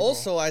and people.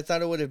 also, I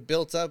thought it would have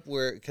built up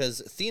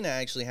because Athena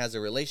actually has a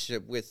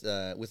relationship with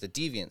a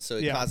deviant, so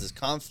it causes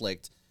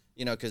conflict.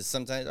 Because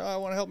sometimes, I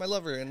want to help my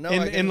lover, and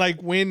and like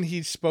when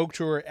he spoke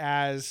to her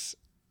as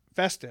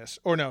Festus,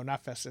 or no,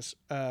 not Festus,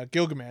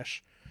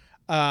 Gilgamesh.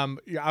 I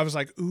was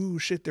like, ooh,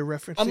 shit, they're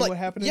referencing what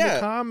happened in the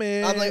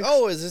comics. I'm like,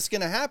 oh, is this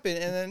gonna happen?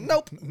 And then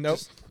nope.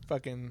 Just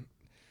fucking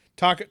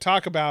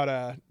talk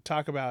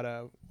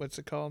about what's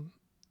it called?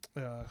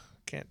 I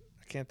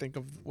can't think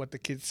of what the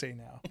kids say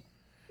now.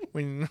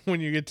 when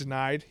you get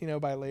denied,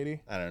 by a lady.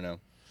 I don't know.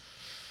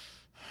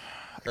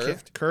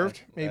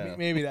 Curved?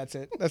 Maybe that's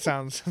it. That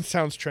sounds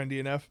trendy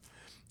enough.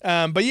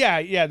 But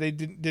yeah, they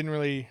didn't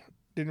really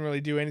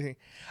do anything.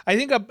 I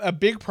think a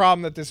big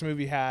problem that this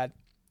movie had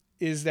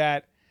is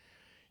that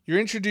you're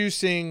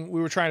introducing,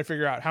 we were trying to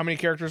figure out how many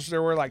characters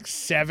there were, like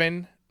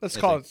 7. Let's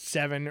call it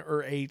 7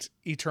 or 8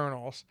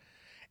 Eternals.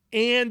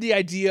 And the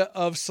idea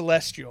of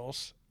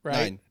Celestials, right?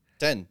 9,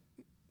 10.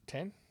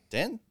 10?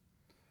 10?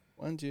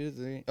 1, 2,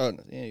 3. Oh,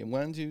 no, yeah.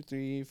 1, 2,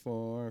 3,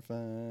 4, 5.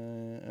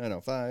 I don't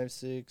know. 5,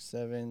 6,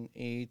 7,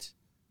 8,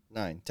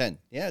 9, 10.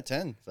 Yeah,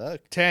 10.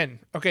 Fuck. 10.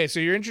 Okay, so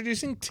you're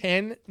introducing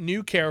 10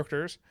 new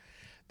characters.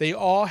 They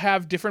all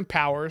have different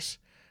powers.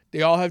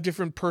 They all have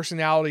different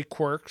personality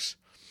quirks.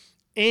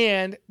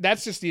 And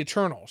that's just the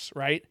Eternals,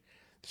 right?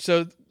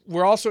 So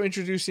we're also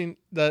introducing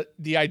the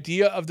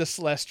idea of the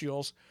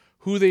Celestials,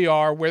 who they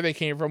are, where they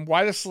came from,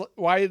 why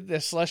the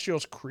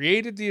Celestials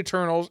created the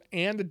Eternals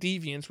and the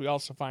Deviants. We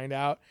also find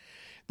out.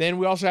 Then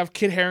we also have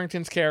Kit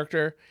Harington's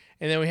character,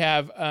 and then we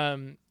have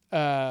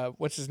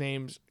what's his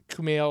name,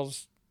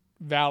 Kumail's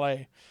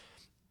valet.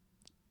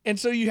 And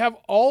so you have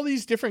all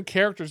these different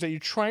characters that you're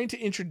trying to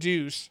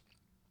introduce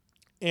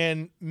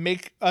and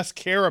make us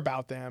care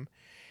about them.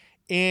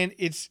 And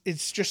it's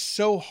just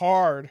so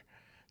hard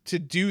to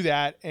do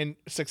that and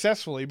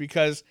successfully,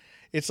 because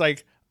it's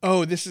like,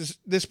 oh, this is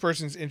this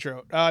person's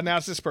intro. Now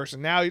it's this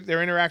person. Now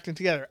they're interacting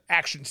together.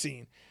 Action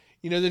scene.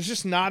 There's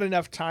just not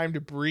enough time to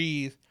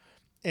breathe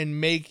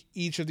and make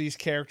each of these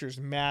characters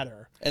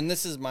matter. And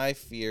this is my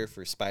fear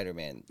for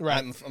Spider-Man.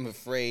 Right. I'm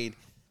afraid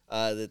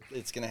that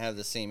it's going to have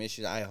the same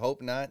issues. I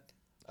hope not.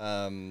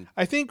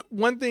 I think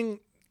one thing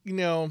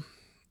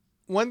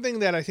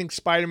that I think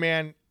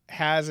Spider-Man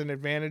has an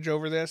advantage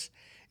over this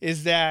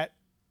is that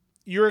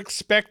you're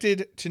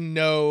expected to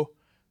know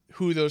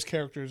who those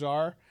characters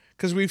are,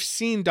 because we've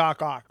seen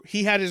Doc Ock.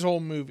 He had his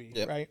whole movie,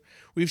 right?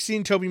 We've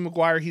seen Tobey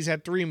Maguire. He's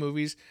had 3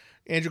 movies.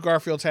 Andrew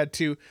Garfield's had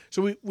 2.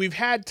 So we've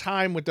had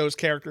time with those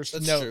characters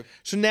to know. True.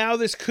 So now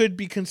this could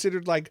be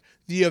considered like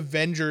the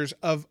Avengers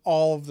of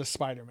all of the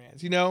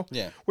Spider-Mans,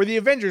 Yeah. Where the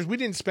Avengers, we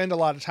didn't spend a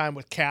lot of time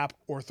with Cap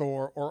or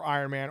Thor or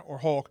Iron Man or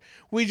Hulk.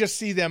 We just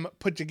see them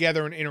put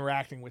together and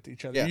interacting with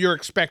each other. Yeah. You're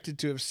expected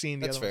to have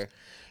seen the That's other fair. ones.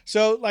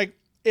 So, like,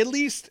 at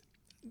least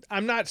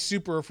I'm not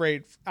super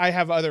afraid. I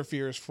have other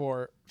fears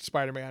for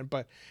Spider-Man,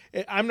 but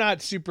I'm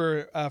not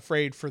super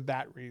afraid for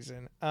that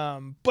reason.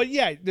 But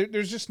yeah,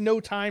 there's just no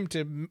time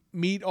to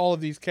meet all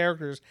of these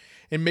characters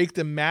and make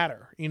them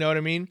matter. You know what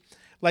I mean?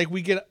 Like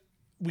we get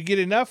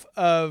enough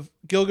of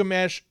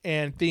Gilgamesh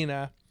and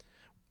Athena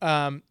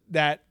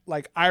that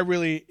like I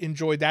really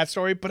enjoyed that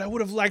story, but I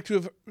would have liked to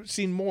have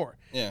seen more.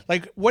 Yeah.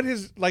 Like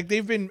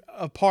they've been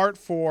apart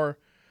for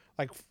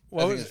like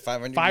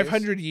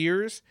 500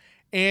 years.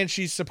 And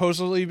she's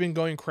supposedly been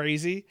going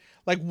crazy.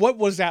 Like, what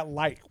was that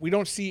like? We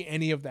don't see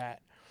any of that,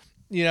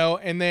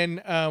 And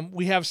then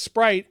we have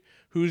Sprite,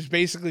 who's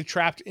basically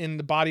trapped in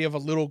the body of a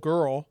little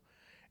girl,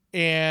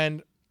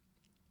 and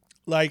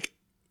like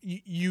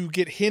you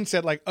get hints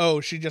at like, oh,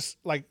 she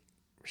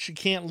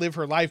can't live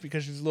her life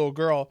because she's a little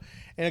girl,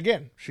 and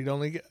again, she'd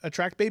only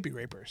attract baby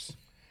rapers,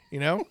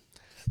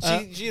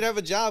 She'd have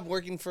a job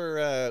working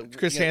for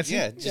Chris Hansen.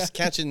 Yeah, just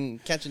catching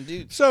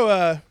dudes.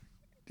 So,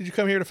 did you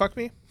come here to fuck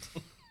me?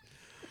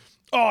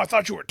 Oh, I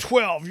thought you were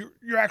 12.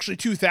 You're actually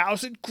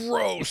 2000.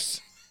 Gross.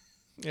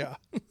 Yeah.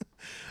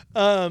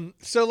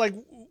 So like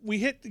we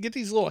get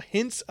these little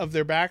hints of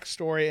their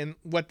backstory and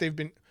what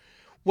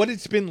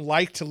it's been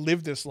like to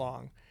live this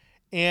long.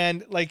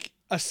 And like,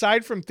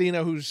 aside from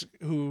Thena,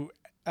 who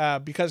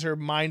because her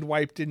mind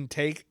wipe didn't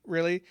take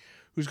really,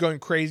 who's going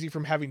crazy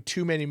from having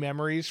too many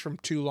memories from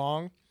too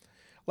long.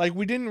 Like,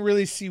 we didn't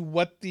really see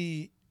what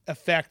the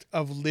effect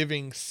of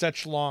living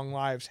such long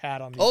lives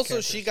had on these Also,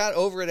 characters. she got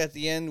over it at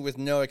the end with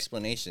no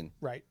explanation.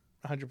 Right,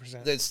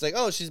 100%. It's like,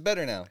 oh, she's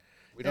better now.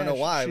 We don't know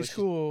why. She's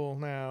cool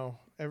now.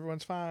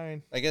 Everyone's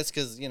fine. I guess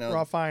because, We're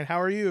all fine.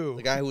 How are you?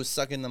 the guy who was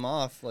sucking them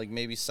off, like,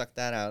 maybe sucked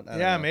that out. I don't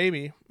know.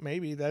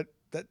 maybe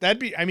that'd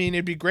be. I mean,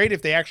 it'd be great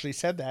if they actually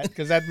said that,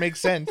 because that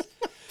makes sense.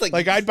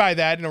 like I'd buy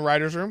that in a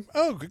writer's room.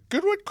 Oh,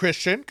 good one,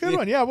 Christian. Good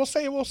one. Yeah, we'll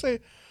say.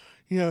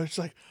 It's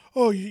like,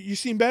 oh, you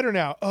seem better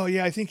now. Oh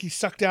yeah, I think he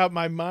sucked out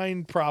my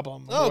mind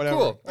problem. Or whatever.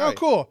 Cool. All right.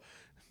 Cool.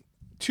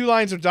 2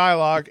 lines of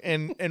dialogue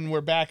and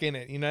we're back in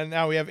it.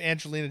 Now we have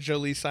Angelina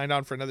Jolie signed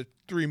on for another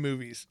 3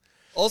 movies.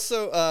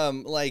 Also,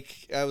 we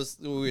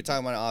were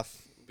talking about it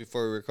off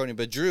before we were recording,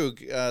 but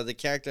Droog, the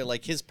character,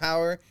 like, his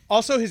power.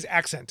 Also, his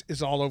accent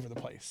is all over the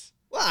place.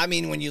 Well, I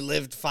mean, when you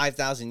lived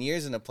 5,000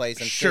 years in a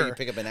place, I'm sure you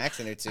pick up an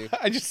accent or two.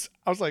 I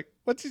was like,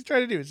 what's he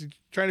trying to do? Is he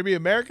trying to be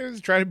American? Or is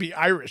he trying to be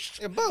Irish?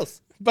 Yeah,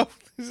 both.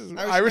 Both. This is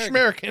Irish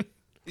American.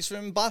 He's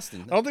from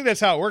Boston. I don't think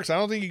that's how it works. I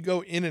don't think you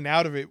go in and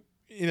out of it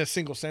in a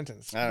single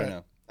sentence. I don't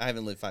know. I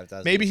haven't lived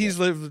 5,000 Maybe years he's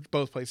lived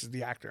both places,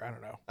 the actor. I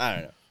don't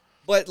know.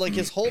 But, like,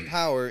 his whole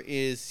power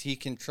is he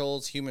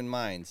controls human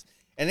minds.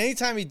 And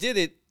anytime he did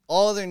it,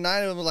 all other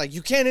 9 of them were like,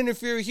 you can't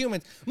interfere with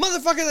humans.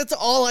 Motherfucker, that's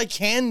all I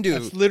can do.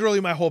 That's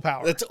literally my whole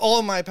power. That's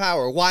all my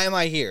power. Why am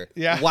I here?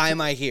 Yeah. Why am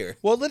I here?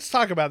 Well, let's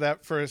talk about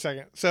that for a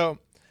second. So,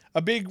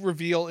 a big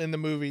reveal in the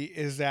movie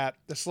is that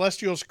the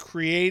Celestials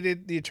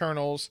created the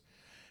Eternals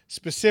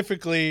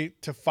specifically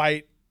to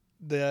fight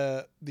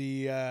the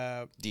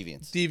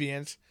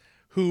Deviants,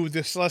 who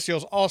the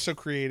Celestials also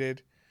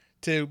created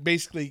to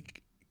basically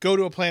go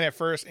to a planet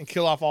first and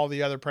kill off all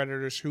the other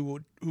predators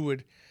who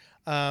would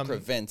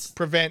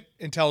prevent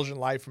intelligent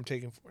life from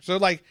taking form. So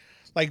like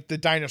the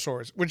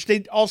dinosaurs, which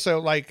they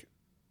also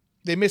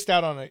they missed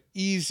out on an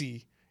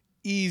easy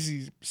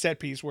set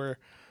piece where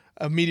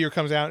a meteor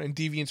comes out and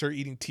deviants are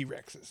eating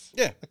T-Rexes.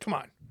 Yeah, like, come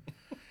on,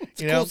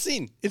 it's a cool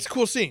scene. It's a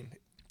cool scene,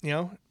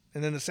 and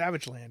then the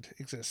Savage Land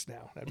exists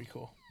now. That'd be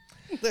cool.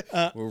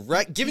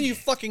 We're giving you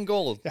fucking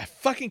gold. Yeah,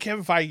 fucking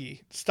Kevin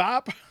Feige,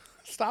 stop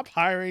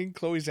hiring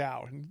Chloe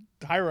Zhao and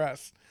hire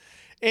us.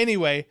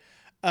 Anyway,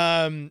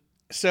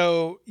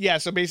 so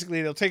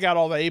basically they'll take out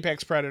all the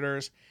apex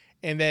predators,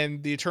 and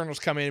then the Eternals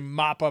come in,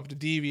 mop up the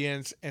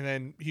deviants, and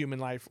then human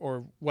life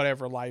or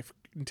whatever life,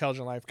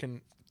 intelligent life,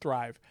 can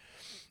thrive.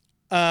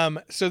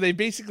 So they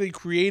basically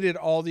created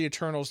all the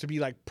Eternals to be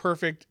like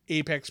perfect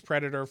apex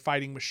predator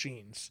fighting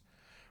machines,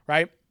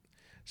 right?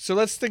 So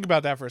let's think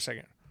about that for a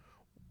second.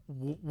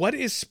 What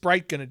is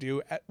Sprite gonna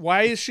do?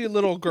 Why is she a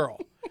little girl?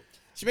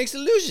 She makes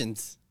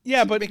illusions.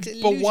 Yeah, but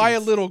why a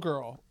little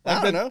girl?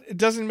 I don't know. It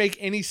doesn't make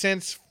any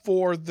sense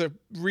for the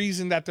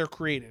reason that they're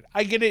created.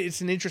 I get it;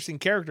 it's an interesting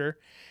character,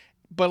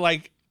 but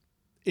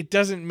it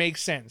doesn't make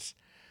sense.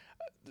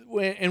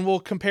 And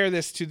we'll compare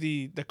this to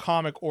the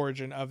comic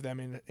origin of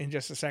them in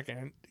just a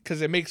second,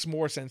 because it makes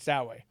more sense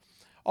that way.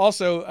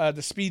 Also,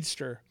 the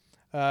speedster.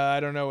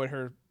 I don't know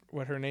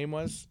what her name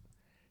was.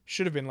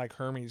 Should have been like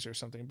Hermes or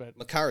something, but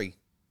Makari.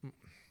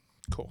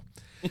 Cool.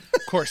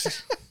 Of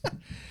course.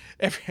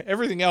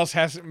 Everything else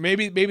has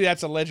maybe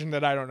that's a legend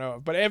that I don't know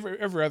of, but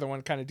every other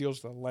one kind of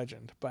deals with a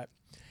legend. But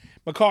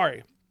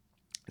Makari,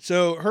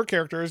 so her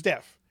character is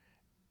deaf.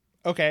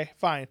 Okay,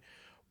 fine.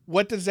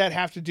 What does that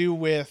have to do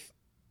with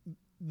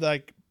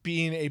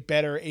being a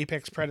better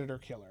apex predator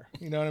killer?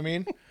 You know what I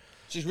mean?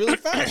 She's really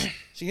fast.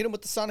 She hit him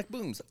with the sonic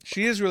booms.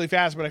 She is really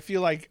fast, but I feel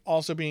like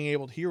also being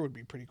able to hear would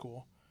be pretty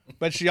cool.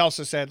 But she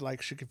also said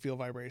she could feel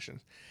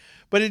vibrations.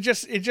 But it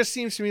just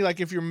seems to me like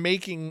if you're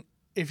making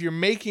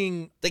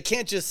they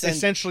can't just send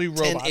essentially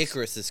 10 robots.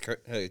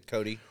 Icaruses,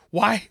 Cody.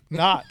 Why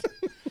not?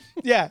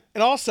 Yeah,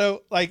 and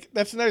also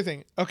that's another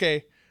thing.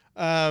 Okay,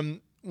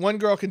 one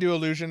girl can do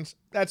illusions.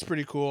 That's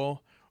pretty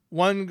cool.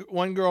 One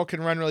girl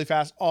can run really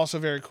fast. Also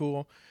very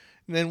cool.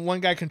 And then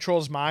one guy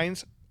controls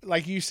minds.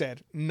 Like you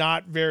said,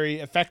 not very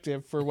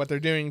effective for what they're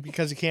doing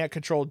because he can't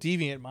control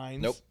deviant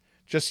minds. Nope.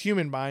 Just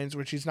human minds,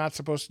 which he's not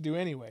supposed to do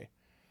anyway.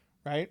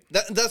 Right?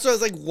 That's what I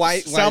was like,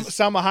 why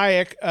Salma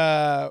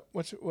Hayek,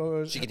 what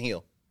was she can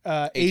heal.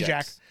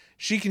 Ajax.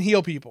 She can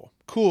heal people.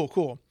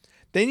 Cool.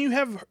 Then you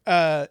have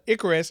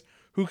Icarus,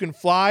 who can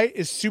fly,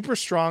 is super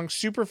strong,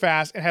 super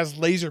fast, and has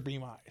laser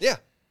beam eyes. Yeah.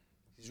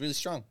 He's really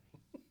strong.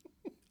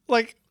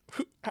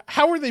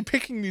 How are they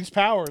picking these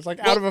powers?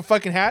 Out of a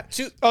fucking hat?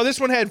 This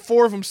one had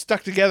 4 of them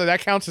stuck together. That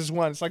counts as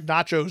one. It's like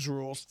Nacho's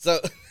rules. So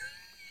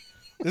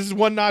this is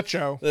one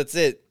Nacho. That's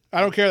it. I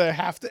don't care that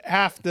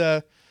half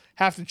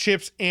the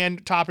chips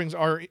and toppings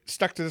are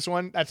stuck to this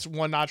one. That's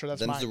one Nacho.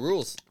 That's mine. Them's the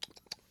rules.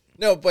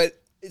 No,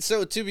 but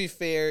So to be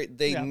fair,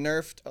 they Yeah.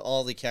 nerfed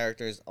all the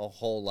characters a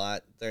whole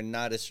lot. They're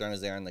not as strong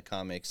as they are in the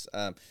comics,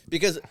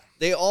 because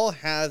they all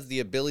have the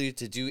ability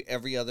to do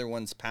every other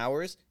one's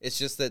powers. It's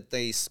just that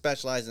they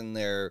specialize in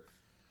their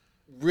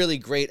really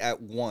great at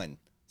one.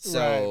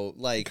 So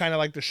like kind of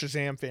like the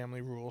Shazam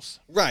family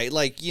rules. right,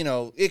 like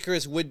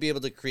Icarus would be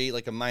able to create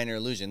like a minor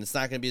illusion. It's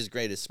not going to be as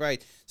great as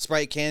Sprite.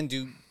 Sprite can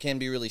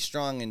be really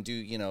strong and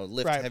do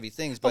lift Right. heavy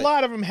things. A But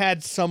lot of them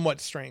had somewhat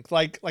strength.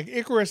 Like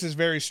Icarus is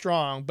very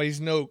strong, but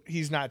he's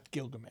not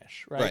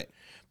Gilgamesh, right? Right.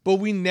 But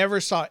we never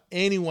saw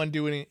anyone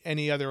do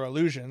any other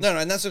illusions. no,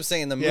 and that's what I'm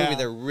saying. In the movie, Yeah.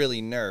 they're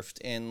really nerfed,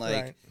 and like,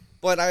 Right.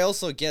 but I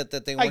also get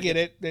that they. I get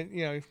it.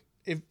 That,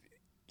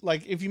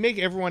 if you make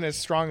everyone as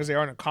strong as they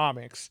are in the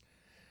comics,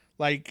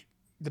 like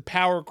the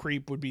power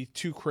creep would be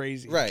too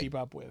crazy Right. to keep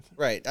up with.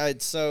 Right. I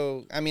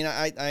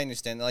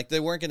understand. Like, they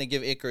weren't going to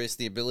give Icarus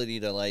the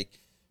ability to, like,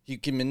 he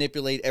can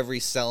manipulate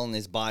every cell in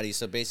his body.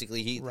 So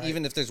basically, Right.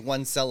 even if there's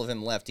one cell of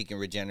him left, he can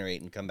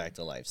regenerate and come back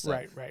to life. So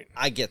Right.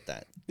 I get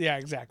that. Yeah,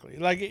 exactly.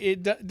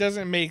 Like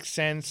doesn't make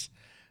sense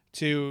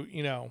to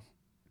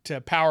to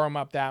power them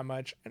up that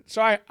much.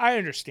 So I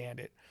understand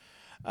it.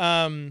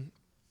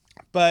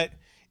 But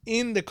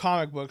in the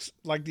comic books,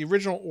 like the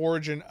original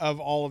origin of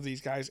all of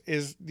these guys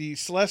is the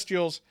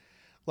Celestials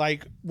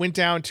like went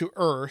down to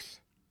Earth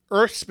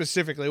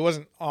specifically. It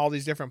wasn't all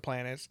these different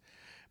planets,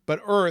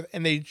 but Earth,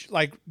 and they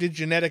like did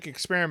genetic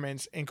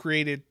experiments and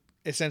created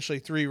essentially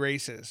 3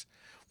 races.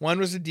 One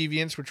was the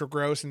Deviants, which were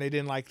gross and they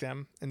didn't like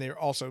them, and they were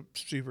also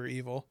super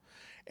evil.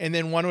 And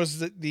then one was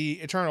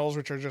the Eternals,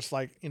 which are just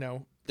like,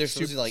 They're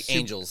supposed to be like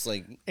angels.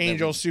 Like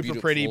angels, super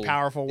beautiful. pretty,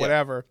 powerful, Yeah.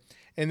 whatever.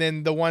 And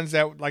then the ones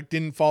that like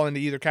didn't fall into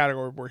either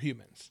category were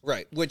humans.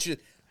 Right. Which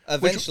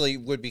eventually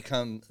would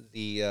become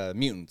the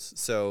mutants.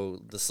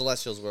 So the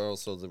Celestials were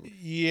also the.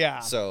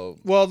 Yeah. So.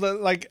 Well,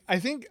 I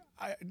think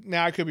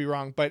now I could be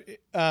wrong, but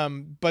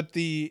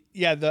the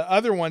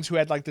other ones who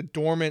had like the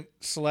dormant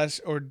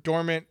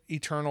dormant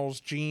Eternals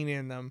gene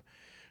in them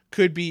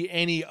could be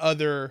any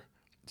other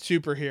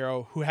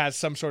superhero who has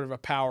some sort of a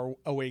power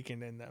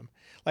awakened in them.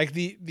 Like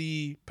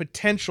the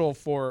potential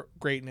for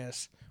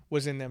greatness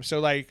was in them. So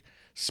like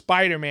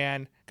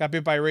Spider-Man got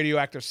bit by a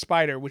radioactive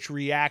spider, which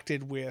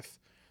reacted with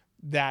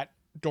that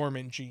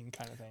dormant gene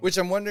kind of thing. Which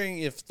I'm wondering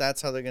if that's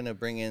how they're going to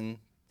bring in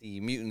the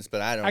mutants,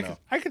 but I don't know.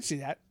 I could see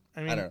that. I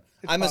mean, I don't know.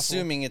 it's I'm possible.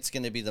 assuming it's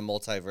going to be the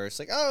multiverse.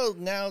 Like, oh,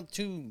 now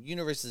 2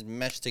 universes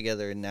mesh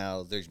together, and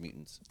now there's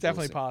mutants.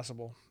 Definitely We'll see.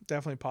 possible.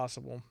 Definitely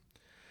possible.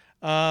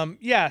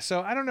 Yeah.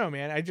 So I don't know,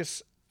 man. I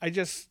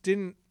just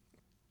didn't.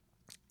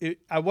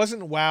 I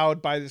wasn't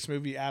wowed by this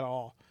movie at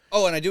all.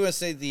 Oh, and I do want to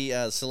say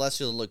the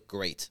Celestials look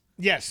great.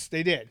 Yes,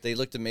 they did. They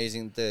looked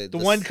amazing. The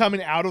one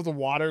coming out of the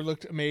water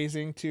looked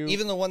amazing too.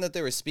 even the one that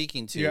they were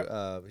speaking to,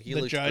 Yep. he the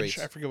looked judge, great.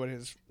 I forget what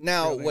his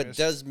Now, real name what is.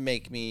 does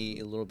make me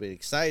a little bit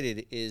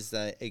excited is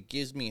that it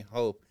gives me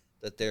hope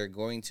that they're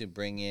going to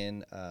bring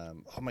in,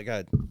 oh my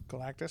God,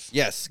 Galactus?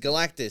 yes,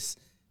 Galactus,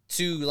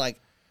 to like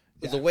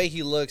the way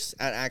he looks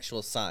at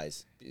actual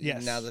size.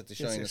 Yes. Now that they're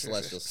showing Yes. the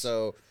Celestials,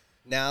 so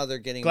now they're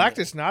getting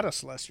Galactus not a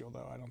celestial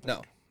though. I don't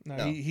think.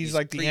 No, he's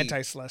like the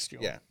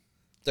anti-celestial. Yeah,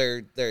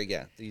 they're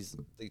yeah.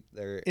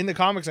 They're In the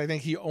comics, I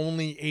think he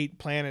only ate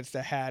planets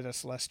that had a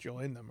celestial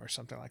in them or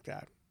something like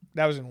that.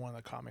 That was in one of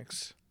the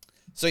comics.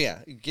 so yeah.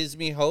 It gives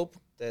me hope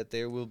that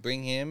they will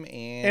bring him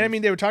And I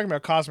mean, they were talking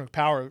about cosmic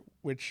power,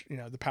 which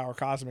the power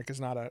cosmic is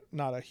not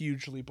a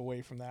huge leap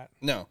away from that.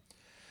 no.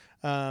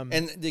 And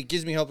it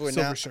gives me hope. We're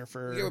Silver now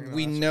Surfer.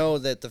 we know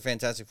that the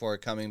Fantastic Four are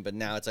coming, but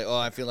now it's like, oh,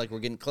 I feel like we're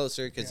getting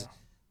closer because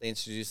they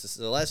introduced the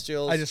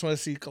Celestials. I just want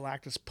to see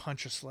Galactus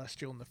punch a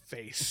celestial in the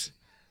face.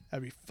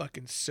 That'd be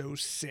fucking so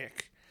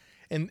sick.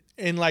 And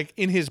like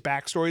in his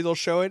backstory, they'll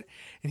show it,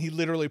 and he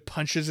literally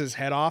punches his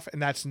head off,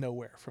 and that's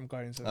nowhere from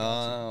Guardians of the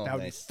Galaxy. Oh, That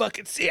would nice. be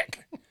fucking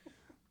sick.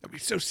 That'd be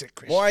so sick,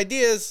 Chris. More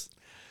ideas.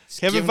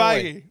 Just Kevin give 'em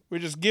away. Feige, we're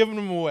just giving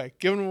them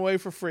away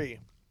for free.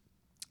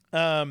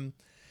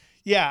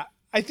 Yeah,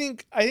 I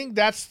think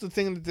that's the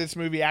thing that this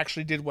movie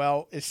actually did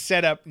well is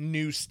set up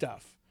new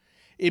stuff.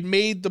 It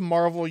made the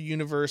Marvel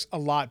universe a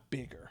lot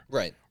bigger.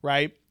 Right.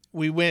 Right?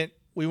 We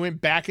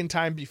went back in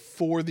time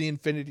before the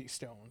Infinity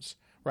Stones,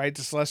 right?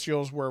 The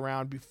Celestials were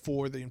around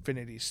before the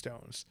Infinity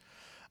Stones.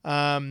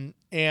 And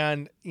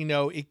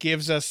it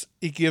gives us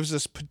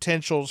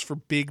potentials for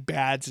big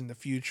bads in the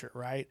future,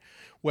 right?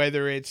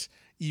 Whether it's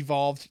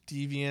evolved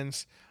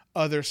deviants,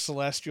 other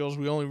Celestials.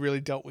 We only really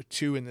dealt with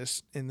 2 in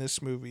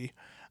this movie.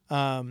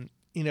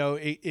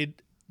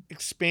 It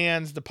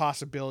expands the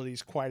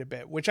possibilities quite a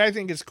bit, which I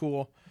think is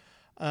cool.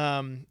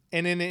 And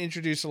then it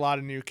introduced a lot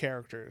of new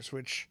characters,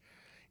 which,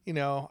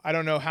 I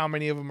don't know how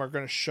many of them are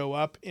going to show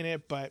up in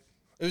it, but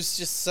It was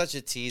just such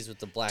a tease with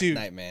the Black dude,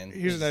 Knight, man.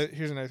 here's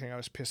another thing I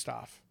was pissed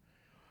off.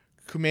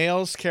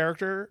 Kumail's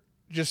character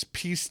just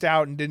pieced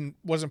out and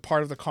wasn't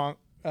part of the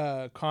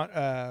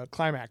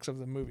climax of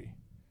the movie.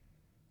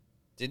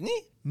 Didn't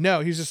he? No,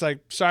 he's just like,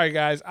 sorry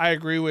guys, I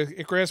agree with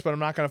Icarus, but I'm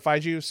not going to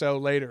fight you, so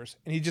laters.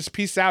 And he just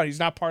pieced out. He's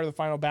not part of the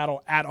final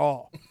battle at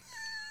all.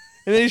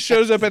 And then he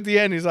shows up at the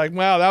end. He's like,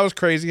 wow, that was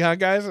crazy, huh,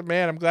 guys?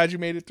 Man, I'm glad you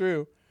made it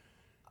through.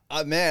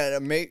 Man,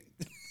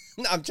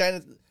 I'm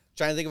trying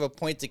to think of a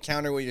point to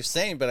counter what you're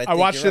saying, but I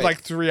watched it right.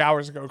 like 3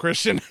 hours ago,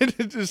 Christian.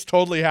 It just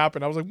totally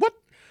happened. I was like, what?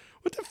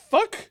 What the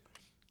fuck?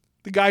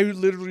 The guy who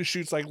literally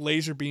shoots like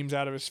laser beams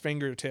out of his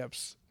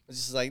fingertips. It's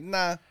just like,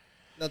 nah,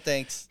 no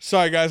thanks.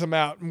 Sorry, guys, I'm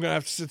out. I'm going to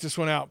have to sit this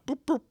one out. Boop,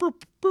 boop,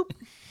 boop, boop.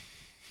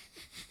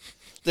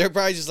 They're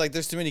probably just like,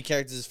 there's too many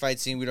characters in this fight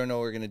scene. We don't know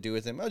what we're going to do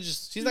with him.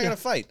 He's not going to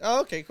fight.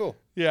 Oh, okay, cool.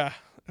 Yeah.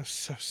 That was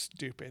so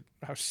stupid.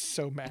 I was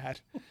so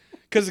mad.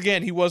 Because,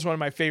 again, he was one of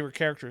my favorite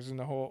characters in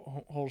the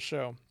whole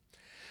show.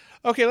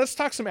 Okay, let's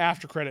talk some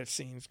after credit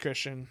scenes,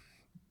 Christian.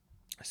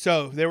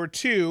 So there were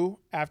 2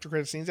 after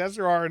credit scenes, as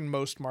there are in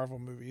most Marvel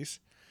movies.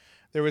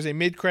 There was a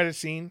mid credit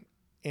scene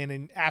and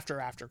an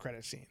after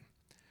credit scene.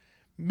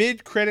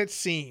 Mid credit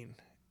scene.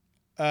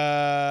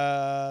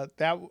 That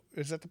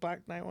is that the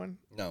Black Knight one?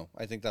 No,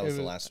 I think that was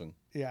the last one.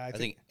 Yeah, I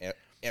think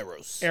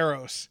Eros.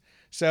 Eros.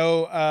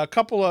 So a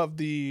couple of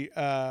the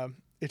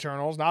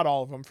Eternals, not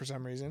all of them for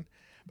some reason,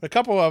 but a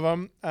couple of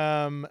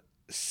them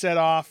set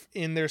off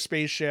in their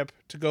spaceship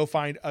to go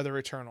find other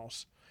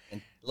Eternals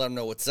and let them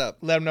know what's up.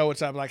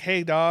 Like,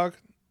 hey, dog,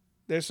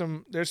 there's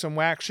some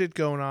whack shit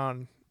going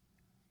on.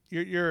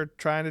 You're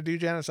trying to do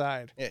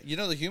genocide. Yeah, you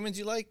know the humans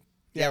you like?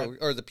 Yeah.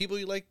 Or the people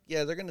you like?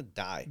 Yeah, they're gonna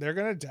die. They're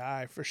gonna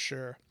die for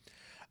sure.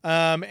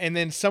 And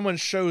then someone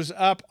shows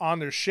up on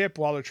their ship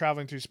while they're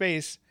traveling through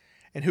space,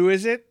 and who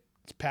is it?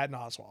 It's Patton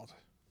Oswalt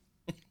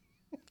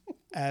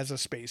as a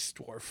space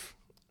dwarf.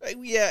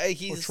 Yeah,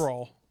 he's or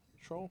troll.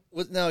 Troll?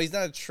 Well, no, he's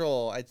not a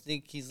troll. I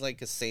think he's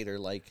like a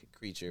satyr-like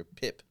creature.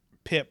 Pip.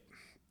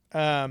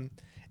 And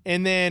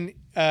then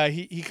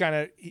he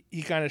kind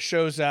of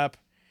shows up,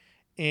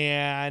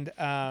 and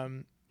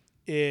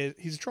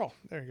he's a troll.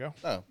 There you go.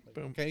 Oh,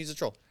 boom. Okay, he's a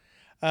troll.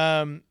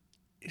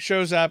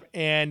 Shows up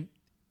and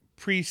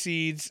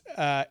precedes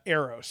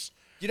Eros.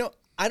 You know,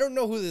 I don't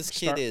know who this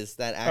kid is.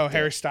 That actor. Oh,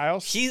 Harry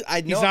Styles. He's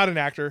not an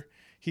actor.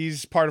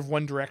 He's part of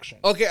One Direction.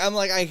 Okay, I'm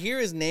like, I hear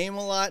his name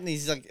a lot, and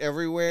he's like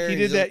everywhere. He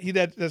did that. He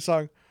did that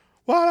song,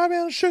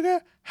 "Watermelon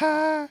Sugar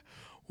High,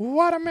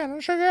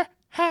 Watermelon Sugar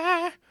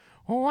High,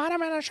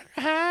 Watermelon Sugar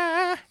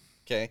High."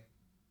 Okay,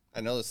 I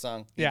know the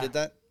song. He did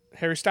that.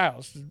 Harry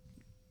Styles.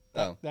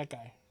 That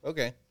guy.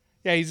 Okay.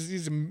 Yeah,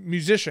 he's a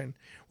musician,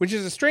 which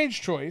is a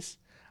strange choice.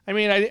 I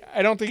mean,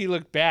 I don't think he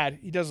looked bad.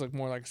 He does look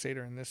more like a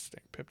satyr in this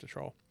thing, Pip the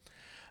Troll.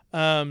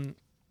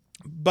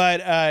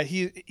 But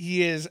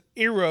he is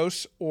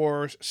Eros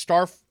or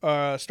Star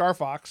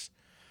Fox.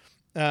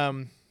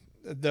 Though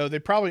they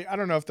probably, I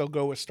don't know if they'll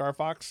go with Star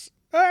Fox.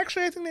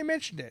 Actually, I think they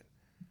mentioned it.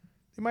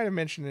 They might have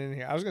mentioned it in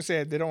here. I was gonna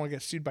say they don't want to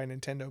get sued by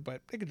Nintendo,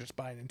 but they could just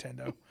buy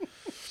Nintendo.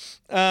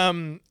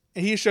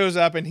 He shows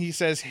up and he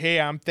says, "Hey,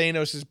 I'm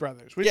Thanos'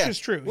 brothers," which is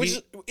true.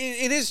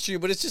 It is true,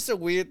 but it's just a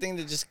weird thing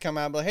to just come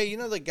out. But hey, you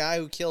know the guy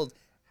who killed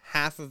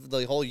half of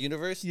the whole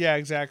universe? Yeah,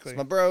 exactly. It's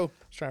my bro. I was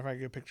trying to find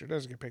a good picture.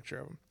 There's a good picture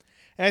of him,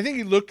 and I think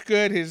he looked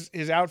good.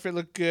 His outfit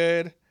looked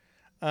good.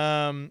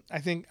 I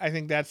think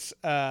that's.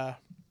 Oh,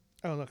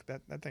 look,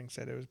 that thing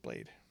said it was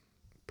Blade.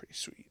 Pretty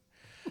sweet.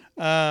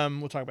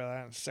 We'll talk about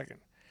that in a second.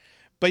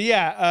 But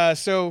yeah,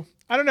 so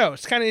I don't know.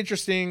 It's kind of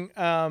interesting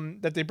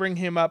that they bring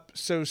him up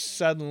so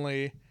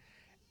suddenly.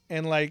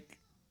 And like,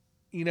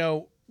 you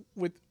know,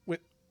 with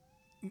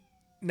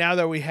now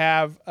that we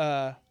have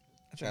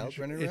Child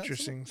running around.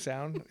 Interesting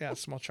sound, yeah,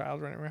 small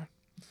child running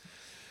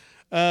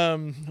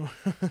around.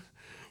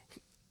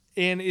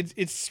 And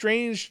it's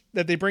strange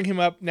that they bring him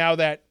up now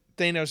that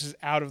Thanos is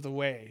out of the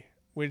way.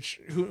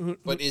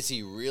 But is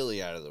he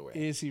really out of the way?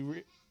 Is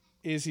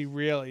he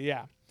really?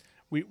 Yeah,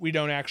 we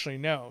don't actually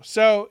know.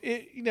 So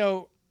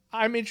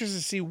I'm interested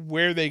to see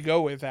where they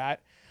go with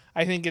that.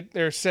 I think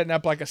they're setting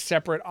up like a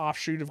separate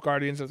offshoot of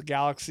Guardians of the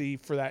Galaxy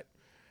for that,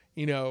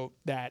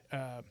 that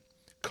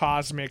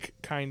cosmic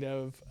kind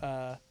of.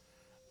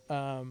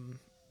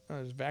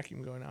 There's a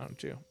vacuum going on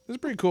too. This is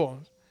pretty cool.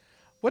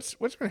 What's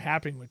been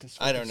happening with this?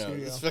 I don't know.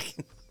 It's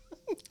fucking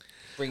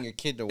bring your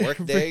kid to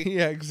work day.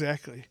 Yeah,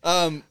 exactly.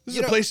 This is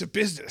a place of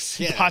business.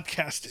 Yeah,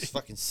 podcasting. There's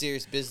fucking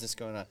serious business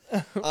going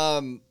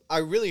on. I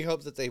really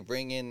hope that they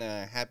bring in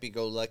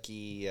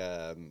happy-go-lucky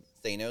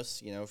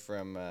Thanos.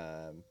 From.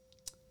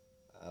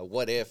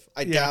 What if?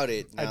 I doubt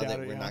it. Now that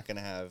we're not going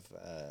to have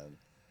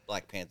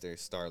Black Panther,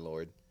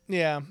 Star-Lord.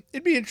 Yeah,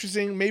 it'd be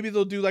interesting. Maybe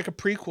they'll do like a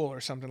prequel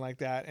or something like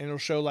that, and it'll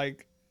show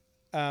like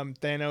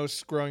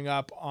Thanos growing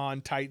up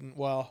on Titan.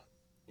 Well,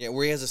 yeah,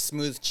 where he has a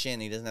smooth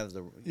chin. He doesn't have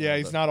the.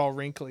 He's not all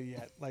wrinkly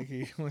yet. Like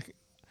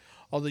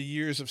all the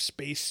years of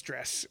space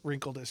stress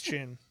wrinkled his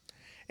chin.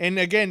 And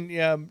again,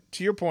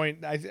 to your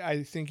point,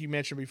 I think you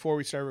mentioned before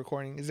we started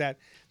recording, is that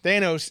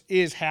Thanos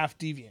is half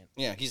deviant.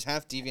 Yeah, he's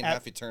half deviant,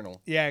 half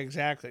eternal. Yeah,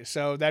 exactly.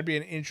 So that'd be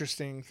an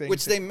interesting thing.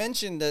 Which they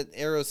mentioned that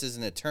Eros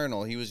isn't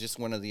eternal. He was just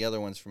one of the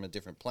other ones from a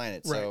different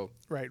planet. Right, so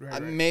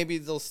right. Maybe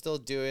they'll still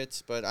do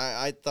it, but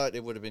I thought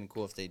it would have been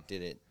cool if they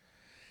did it.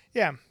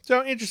 Yeah,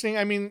 so interesting.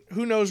 I mean,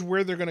 who knows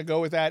where they're going to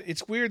go with that?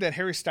 It's weird that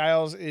Harry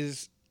Styles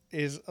is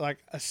like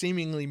a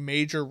seemingly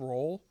major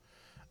role.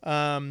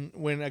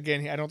 When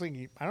again, I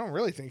don't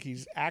really think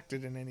he's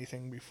acted in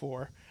anything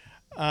before.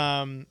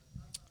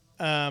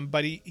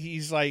 But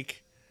he's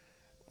like,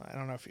 I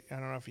don't know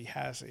if he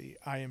has a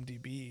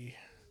IMDb.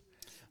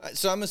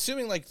 So I'm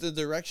assuming like the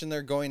direction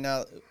they're going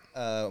now,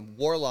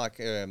 Warlock,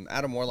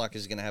 Adam Warlock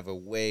is going to have a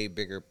way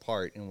bigger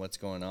part in what's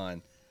going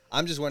on.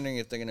 I'm just wondering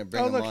if they're going to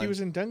bring him on. Oh, look, he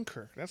was in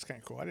Dunkirk. That's kind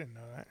of cool. I didn't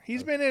know that.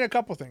 He's been in a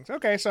couple things.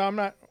 Okay, so I'm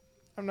not.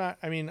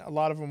 I mean, a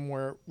lot of them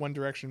were One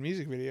Direction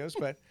music videos,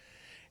 but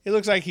it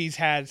looks like he's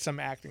had some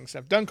acting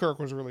stuff. Dunkirk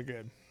was really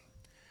good.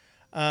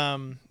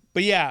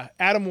 But yeah,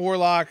 Adam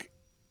Warlock,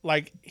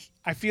 like,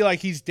 I feel like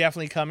he's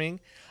definitely coming.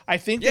 I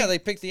think. Yeah, they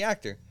picked the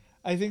actor.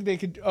 I think they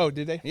could. Oh,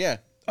 did they? Yeah.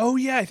 Oh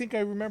yeah, I think I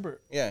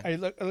remember. Yeah. I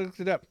looked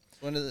it up.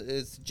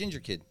 It's Ginger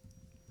Kid.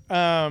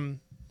 I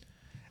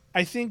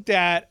think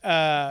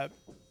that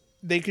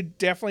they could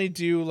definitely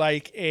do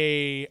like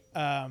a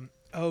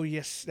oh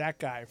yes, that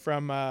guy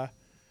from what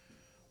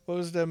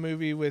was the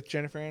movie with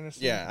Jennifer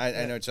Aniston? Yeah,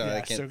 I know. Yeah,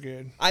 I can't. so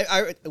good.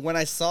 I when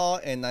I saw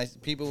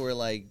people were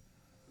like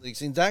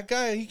saying that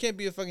guy, he can't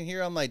be a fucking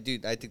hero. I'm like,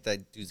 dude, I think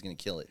that dude's gonna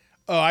kill it.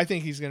 Oh, I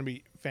think he's gonna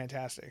be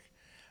fantastic.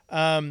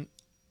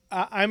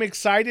 I'm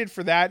excited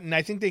for that, and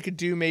I think they could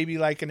do maybe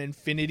like an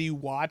Infinity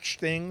Watch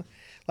thing,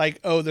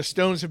 like, oh, the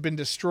stones have been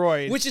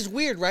destroyed. Which is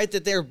weird, right?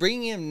 That they're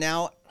bringing him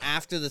now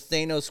after the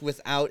Thanos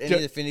without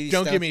any Infinity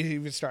Stones. Don't get me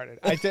even started.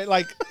 I think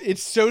like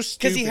it's so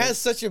stupid because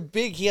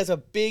he has a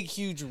big,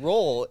 huge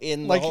role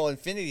in the whole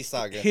Infinity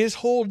Saga. His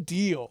whole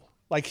deal,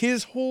 like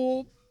his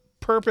whole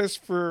purpose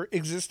for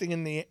existing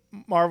in the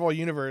Marvel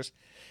universe,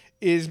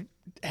 is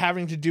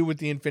having to do with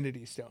the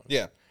Infinity Stones.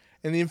 Yeah,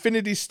 and the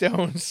Infinity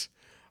Stones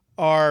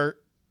are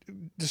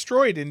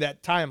destroyed in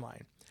that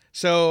timeline.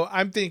 So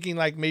I'm thinking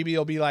like maybe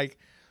it'll be like,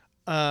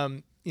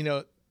 when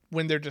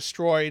they're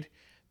destroyed,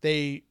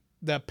 the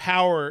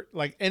power,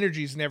 like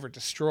energy is never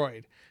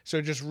destroyed. So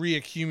it just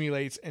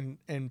reaccumulates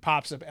and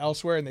pops up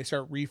elsewhere, and they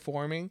start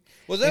reforming.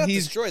 Well, they're not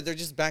destroyed. They're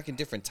just back in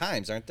different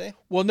times, aren't they?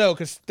 Well, no,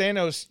 because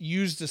Thanos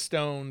used the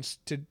stones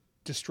to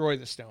destroy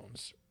the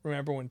stones.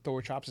 Remember when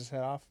Thor chops his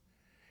head off?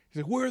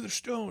 He's like, where are the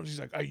stones?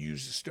 He's like, I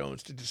used the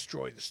stones to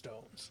destroy the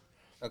stones.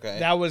 Okay.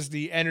 That was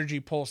the energy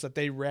pulse that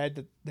they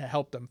read that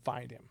helped them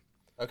find him.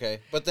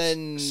 Okay. But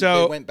then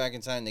they went back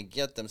in time to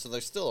get them, so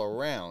they're still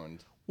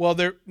around. Well,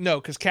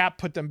 because Cap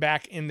put them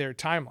back in their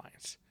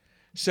timelines.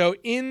 So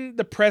in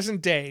the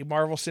present day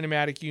Marvel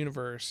Cinematic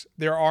Universe,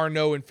 there are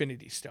no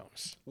Infinity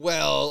Stones.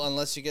 Well,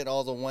 unless you get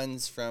all the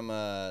ones from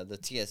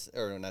the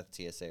or not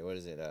the TSA. What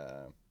is it?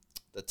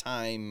 The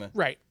time.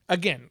 Right.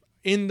 Again,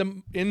 in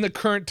the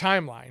current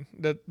timeline,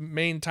 the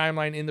main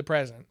timeline in the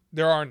present,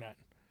 there are none.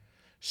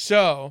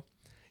 So,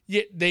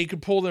 they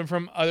could pull them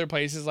from other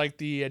places like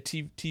the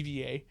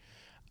TVA.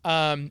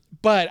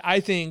 But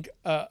I think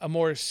a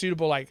more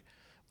suitable like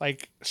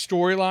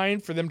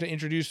storyline for them to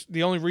introduce,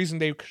 the only reason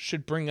they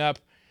should bring up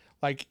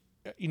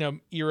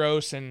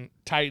Eros and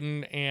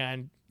Titan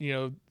and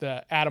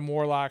the Adam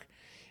Warlock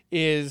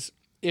is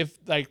if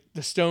like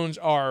the stones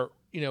are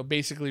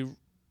basically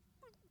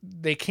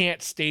they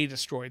can't stay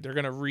destroyed, they're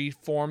going to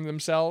reform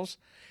themselves,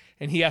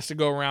 and he has to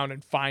go around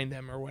and find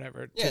them or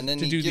whatever to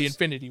do the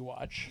Infinity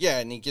Watch. Yeah,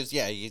 and he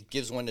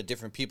gives one to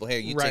different people. Here,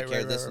 you take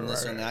care of this and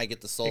this one, and I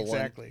get the soul one.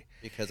 Exactly.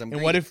 Because I'm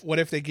And greedy. what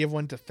if they give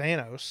one to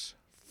Thanos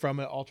from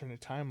an alternate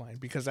timeline,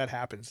 because that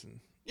happens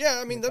Yeah,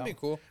 I mean, that'd be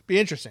cool. Be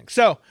interesting.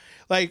 So,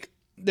 like,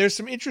 there's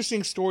some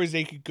interesting stories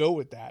they could go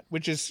with that,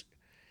 which is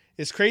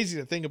crazy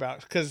to think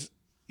about because,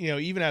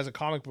 even as a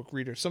comic book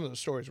reader, some of those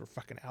stories were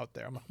fucking out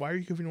there. I'm like, why are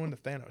you giving one to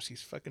Thanos?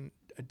 He's fucking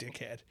a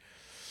dickhead.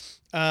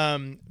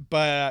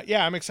 But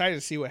yeah, I'm excited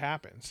to see what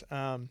happens.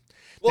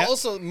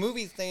 Also,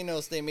 movie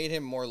Thanos, they made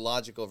him more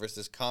logical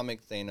versus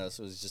comic Thanos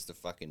was just a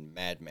fucking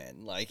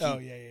madman. Like,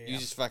 he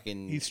just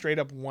fucking... He straight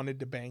up wanted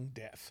to bang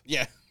Death.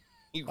 Yeah.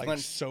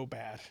 So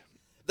bad.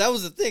 That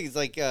was the thing. It's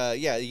like,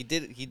 he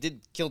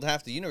did kill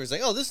half the universe.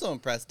 Like, oh, this will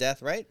impress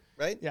Death, right?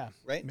 Right? Yeah.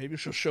 Right? Maybe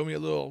she'll show me a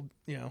little,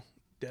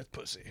 Death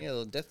pussy. Yeah, a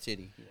little Death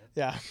titty.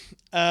 Yeah.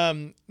 Now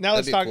let's talk.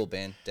 That'd be a cool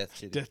band, Death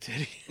Titty. Death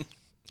titty.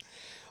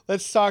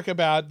 Let's talk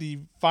about the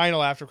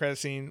final after credit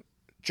scene.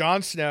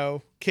 Jon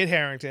Snow, Kit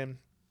Harington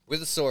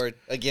with a sword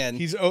again.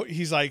 He's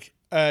like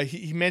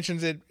he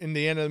mentions it in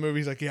the end of the movie.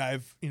 He's like, yeah,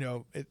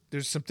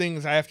 there's some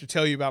things I have to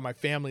tell you about my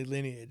family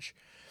lineage,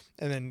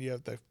 and then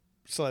the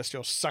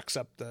Celestial sucks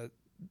up the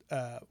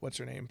what's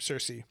her name,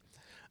 Cersei.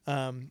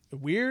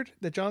 Weird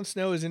that Jon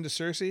Snow is into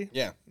Cersei.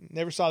 Yeah,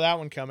 never saw that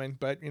one coming,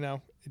 but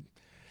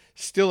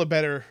still a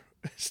better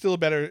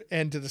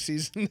end to the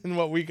season than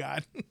what we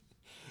got.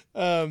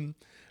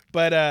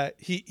 But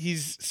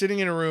he's sitting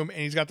in a room and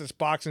he's got this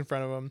box in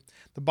front of him.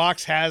 The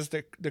box has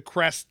the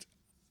crest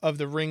of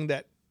the ring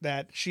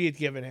that she had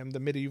given him, the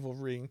medieval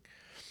ring.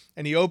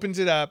 And he opens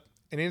it up,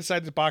 and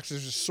inside the box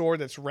is a sword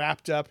that's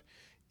wrapped up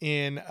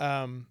in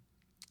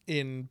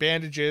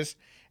bandages,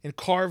 and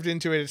carved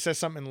into it says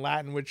something in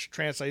Latin which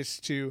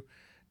translates to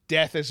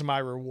 "Death is my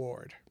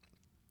reward."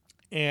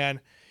 And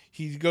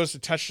he goes to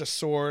touch the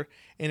sword,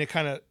 and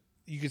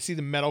you can see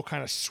the metal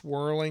kind of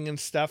swirling and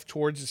stuff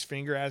towards his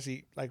finger as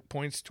he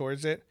points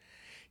towards it.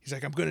 He's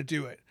like, I'm going to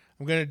do it.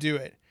 I'm going to do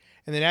it.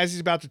 And then as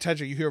he's about to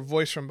touch it, you hear a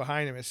voice from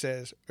behind him. It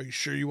says, are you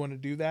sure you want to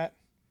do that?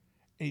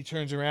 and he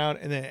turns around,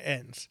 and then it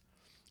ends.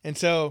 And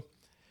so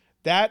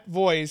that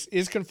voice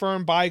is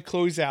confirmed by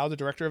Chloe Zhao, the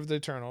director of the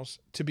Eternals,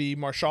 to be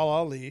Marshall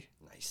Ali,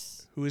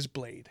 Nice. who is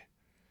Blade.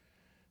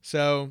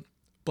 So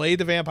Blade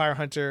the Vampire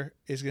Hunter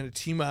is going to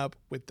team up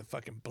with the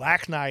fucking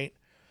Black Knight,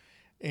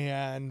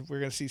 and we're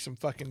going to see some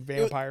fucking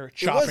vampire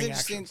chopping It was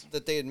interesting actions.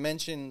 that they had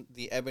mentioned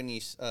the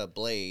Ebony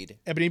Blade.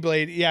 Ebony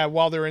Blade, yeah,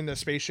 while they're in the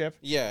spaceship.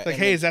 Yeah. Like, and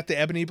hey, then- is that the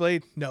Ebony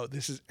Blade? No,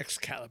 this is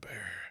Excalibur.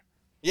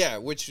 yeah,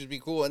 which would be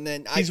cool. And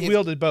then He's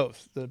wielded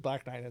both. The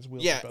Black Knight has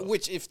wielded both.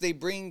 which if they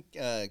bring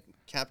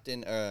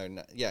Captain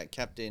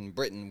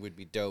Britain would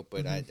be dope,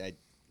 but I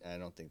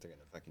don't think they're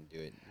gonna fucking do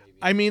it. Maybe.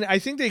 I mean, I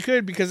think they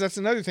could, because that's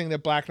another thing that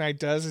Black Knight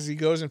does is he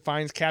goes and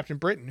finds Captain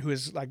Britain, who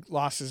has like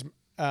lost his.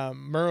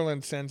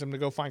 Merlin sends him to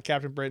go find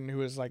Captain Britain, who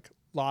has like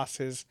lost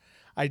his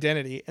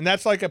identity, and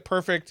that's like a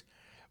perfect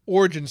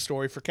origin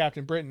story for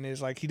Captain Britain.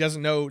 Is like he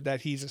doesn't know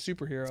that he's a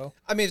superhero.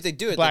 I mean, if they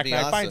do it, Black that'd be Knight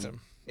awesome. finds him.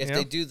 If you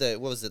they know? do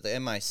the the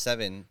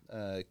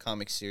MI7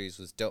 comic series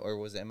was dope, or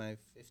was it MI15?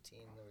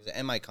 There was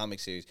an MI comic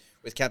series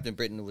with Captain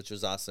Britain, which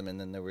was awesome, and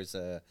then there was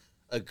a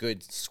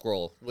good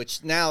scroll,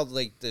 which now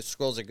like the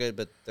scrolls are good,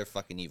 but they're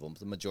fucking evil.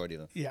 The majority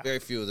of them, Yeah. very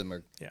few of them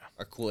are Yeah.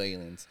 cool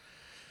aliens.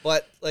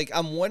 But like,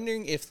 I'm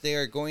wondering if they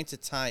are going to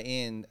tie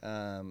in.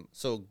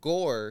 So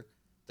Gore,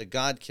 the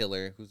God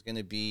Killer, who's going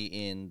to be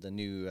in the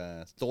new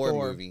Thor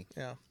movie,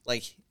 Yeah.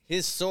 like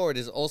his sword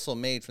is also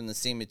made from the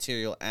same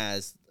material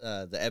as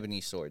the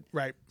ebony sword.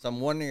 Right. So I'm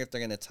wondering if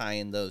they're going to tie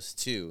in those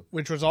two.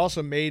 Which was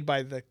also made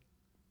by the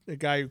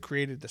guy who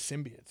created the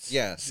symbiotes.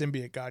 Yeah.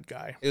 Symbiote god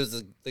guy. It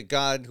was the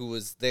god who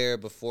was there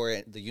before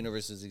the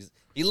universe was.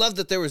 He loved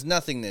that there was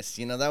nothingness.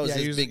 You know, that was Yeah,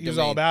 his big. he was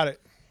all domain. about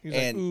it. He was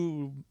And- like,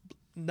 ooh,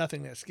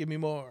 nothingness. Give me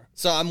more.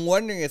 So I'm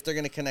wondering if they're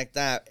going to connect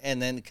that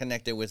and then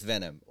connect it with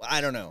Venom.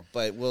 I don't know,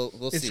 but we'll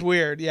It's see.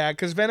 weird, yeah,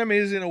 because Venom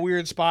is in a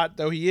weird spot,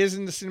 though he is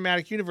in the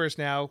cinematic universe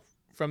now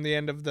from the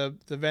end of the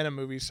Venom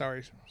movie.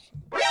 Sorry,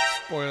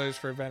 spoilers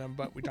for Venom,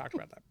 but we talked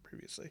about that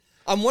previously.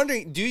 I'm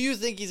wondering, do you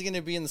think he's going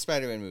to be in the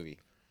Spider-Man movie?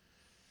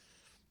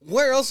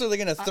 Where else are they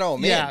going to throw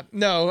him Yeah, in?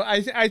 no,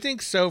 I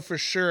think so for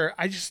sure.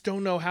 I just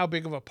don't know how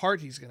big of a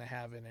part he's going to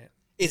have in it.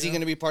 Is he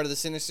going to be part of the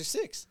Sinister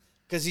Six?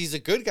 Because he's a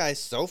good guy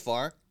so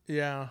far.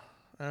 Yeah,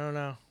 I don't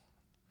know.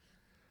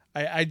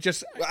 I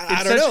just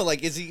I don't know.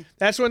 Like, is he?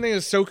 That's one thing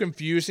that's so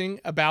confusing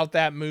about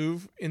that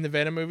move in the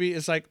Venom movie.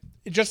 Is like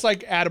just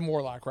like Adam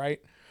Warlock, right?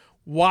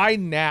 Why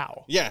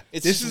now? Yeah,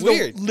 it's This just is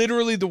weird.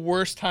 literally the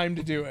worst time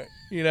to do it.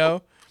 You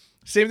know,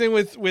 same thing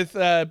with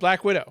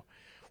Black Widow.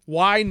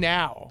 Why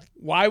now?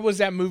 Why was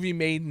that movie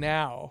made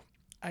now?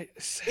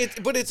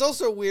 But it's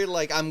also weird.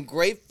 Like, I'm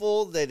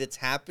grateful that it's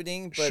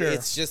happening, but Sure.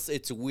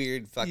 it's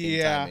weird fucking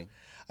Yeah, timing.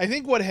 I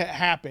think what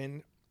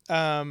happened,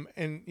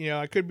 and you know,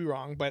 I could be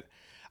wrong, but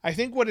I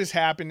think what has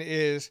happened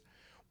is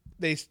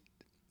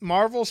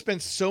Marvel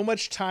spent so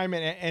much time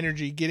and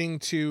energy getting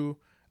to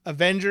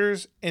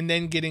Avengers and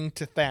then getting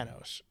to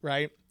Thanos,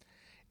 right?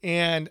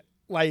 And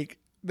like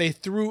they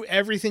threw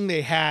everything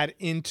they had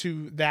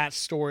into that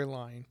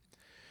storyline.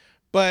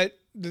 But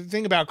the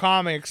thing about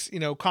comics, you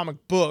know,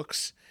 comic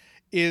books,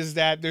 is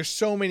that there's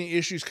so many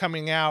issues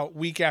coming out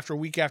week after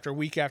week after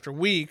week after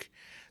week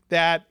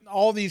that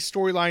all these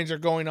storylines are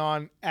going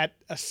on at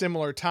a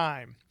similar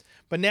time.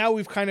 But now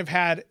we've kind of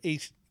had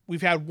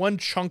one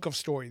chunk of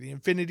story. The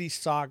Infinity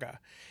Saga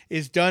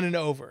is done and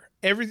over.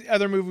 Every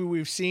other movie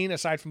we've seen,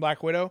 aside from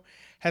Black Widow,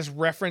 has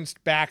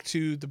referenced back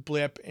to the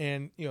blip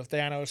and, you know,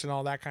 Thanos and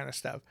all that kind of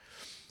stuff.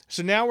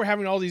 So now we're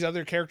having all these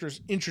other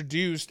characters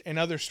introduced and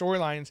other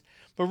storylines,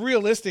 but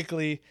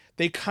realistically,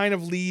 they kind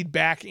of lead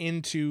back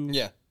into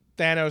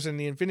Thanos and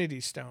the Infinity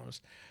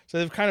Stones. So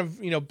they've kind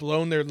of, you know,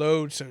 blown their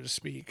load, so to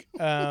speak,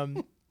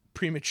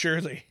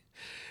 prematurely.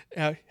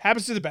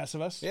 Happens to the best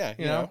of us. Yeah,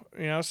 You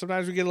know,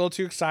 sometimes we get a little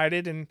too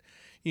excited and,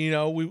 you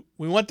know, we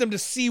want them to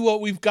see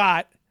what we've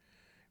got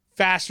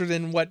faster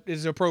than what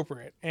is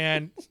appropriate.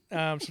 And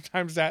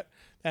sometimes that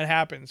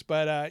happens.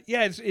 But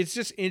yeah, it's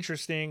just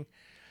interesting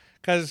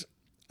because,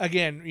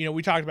 again, you know,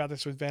 we talked about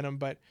this with Venom,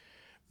 but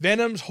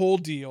Venom's whole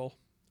deal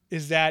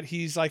is that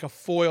he's like a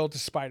foil to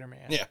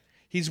Spider-Man. Yeah.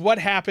 He's what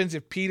happens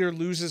if Peter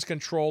loses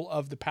control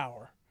of the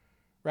power,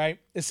 right?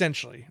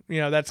 Essentially, you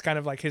know, that's kind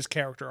of like his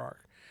character arc.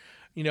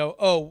 You know,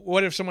 oh,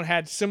 what if someone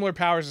had similar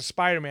powers as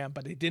Spider-Man,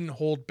 but they didn't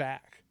hold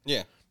back?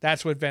 Yeah.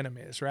 That's what Venom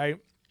is, right?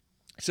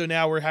 So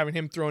now we're having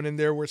him thrown in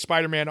there where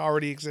Spider-Man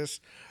already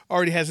exists,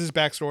 already has his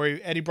backstory.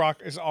 Eddie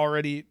Brock is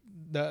already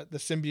the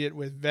symbiote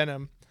with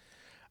Venom.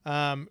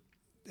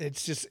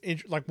 It's just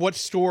like, what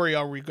story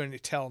are we going to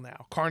tell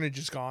now? Carnage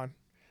is gone.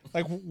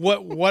 Like,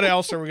 what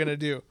else are we going to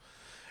do?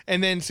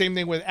 And then same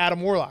thing with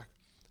Adam Warlock.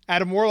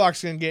 Adam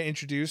Warlock's going to get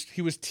introduced.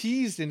 He was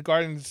teased in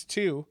Guardians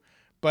 2,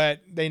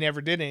 but they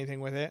never did anything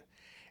with it.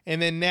 And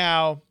then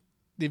now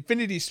the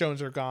Infinity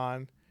Stones are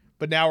gone,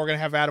 but now we're going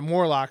to have Adam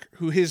Warlock,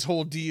 who his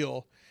whole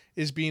deal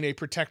is being a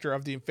protector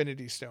of the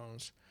Infinity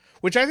Stones,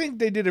 which I think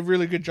they did a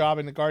really good job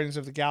in the Guardians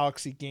of the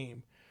Galaxy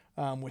game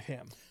with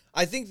him.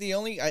 I think the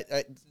only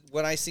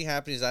what I see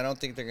happening is I don't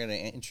think they're going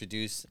to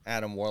introduce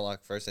Adam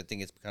Warlock first. I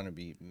think it's going to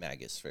be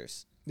Magus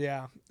first.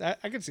 Yeah,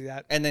 I can see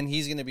that. And then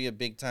he's going to be a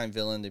big time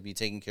villain to be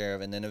taken care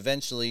of. And then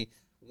eventually,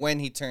 when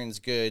he turns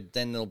good,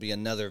 then there'll be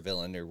another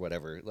villain or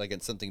whatever. Like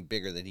it's something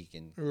bigger that he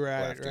can go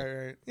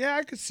after. Right. Yeah,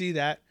 I could see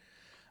that.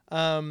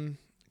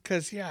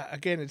 Because yeah,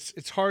 again,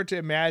 it's hard to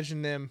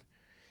imagine them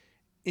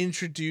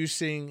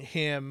introducing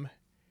him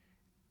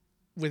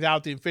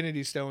without the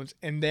Infinity Stones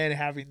and then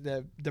having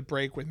the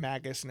break with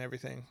Magus and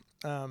everything.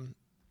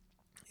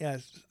 Yeah.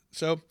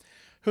 So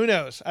who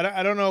knows?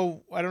 I don't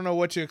know. I don't know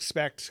what to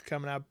expect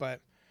coming up,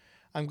 but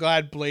I'm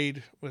glad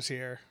Blade was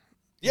here.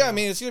 Yeah, I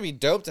mean, it's going to be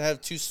dope to have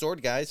two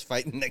sword guys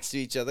fighting next to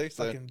each other.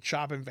 So. Fucking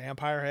chopping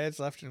vampire heads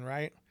left and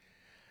right.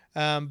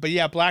 But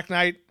yeah, Black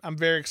Knight, I'm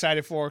very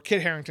excited for.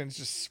 Kit Harington's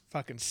just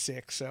fucking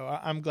sick. So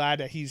I'm glad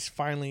that he's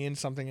finally in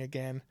something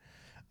again.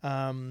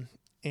 And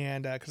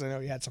because I know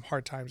he had some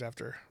hard times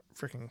after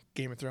freaking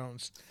Game of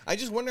Thrones. I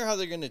just wonder how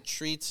they're going to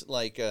treat,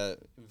 like,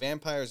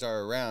 vampires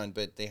are around,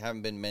 but they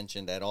haven't been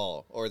mentioned at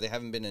all. Or they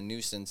haven't been a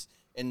nuisance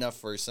enough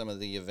for some of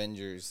the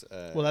Avengers.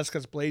 Well, that's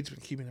because Blade's been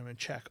keeping them in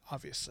check,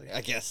 obviously.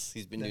 I guess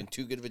he's been doing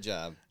too good of a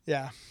job.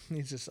 Yeah,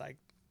 he's just like,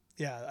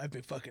 yeah, I've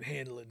been fucking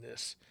handling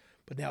this,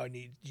 but now I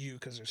need you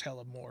because there's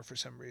hella more for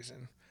some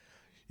reason.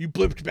 You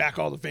blipped back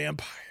all the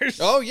vampires.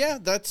 Oh, yeah,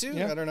 that too.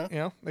 Yeah, I don't know. You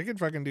know, they could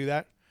fucking do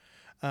that.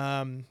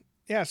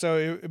 Yeah, so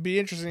it'd be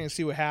interesting to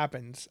see what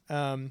happens.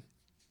 And,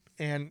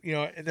 you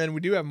know, and then we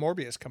do have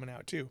Morbius coming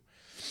out too,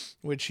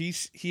 which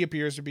he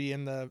appears to be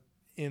in the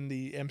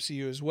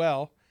MCU as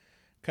well.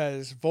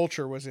 Because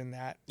Vulture was in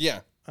that.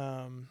 Yeah.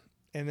 And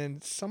then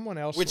someone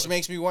else. Which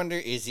makes me wonder,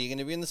 is he going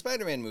to be in the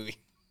Spider-Man movie?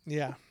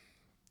 Yeah.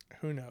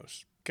 Who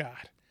knows?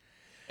 God.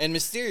 And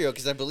Mysterio,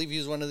 because I believe he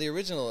was one of the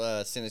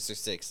original Sinister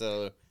Six.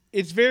 So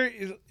it's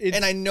very.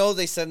 And I know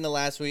they said in the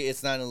last week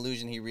it's not an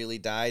illusion he really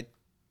died,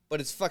 but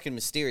it's fucking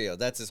Mysterio.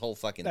 That's his whole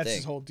fucking thing. That's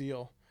his whole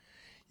deal.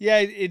 Yeah,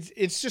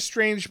 it's just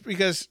strange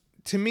because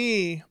to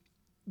me,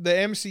 the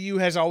MCU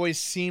has always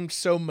seemed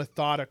so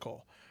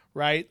methodical,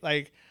 right?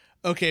 Like,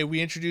 okay, we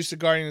introduced the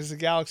Guardians of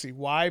the Galaxy.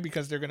 Why?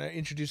 Because they're going to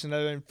introduce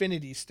another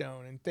Infinity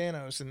Stone and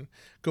Thanos and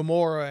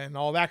Gamora and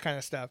all that kind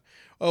of stuff.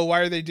 Oh, why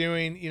are they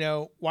doing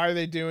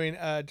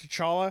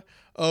T'Challa?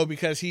 Oh,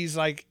 because he's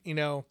like, you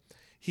know,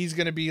 he's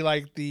going to be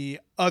like the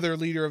other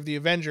leader of the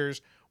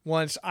Avengers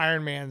once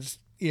Iron Man's,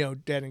 you know,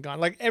 dead and gone.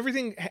 Like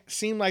everything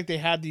seemed like they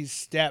had these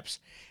steps.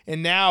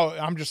 And now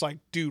I'm just like,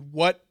 dude,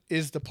 what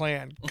is the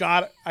plan?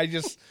 God, I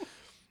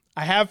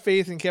have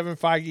faith in Kevin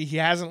Feige. He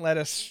hasn't led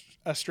us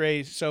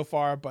astray so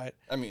far, but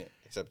I mean,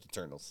 except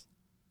Eternals.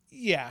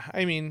 Yeah,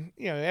 I mean,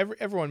 you know,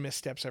 everyone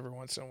missteps every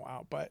once in a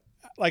while, but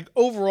like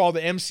overall,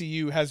 the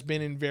MCU has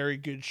been in very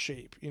good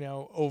shape, you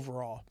know,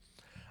 overall.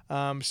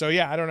 So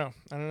yeah, I don't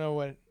know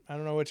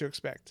what to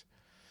expect.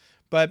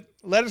 But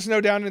let us know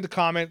down in the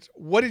comments,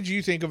 what did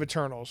you think of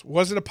Eternals?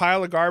 Was it a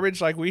pile of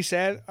garbage like we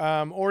said,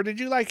 or did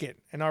you like it?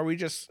 And are we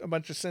just a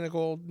bunch of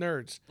cynical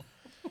nerds?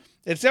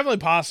 It's definitely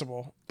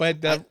possible, but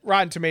the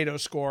Rotten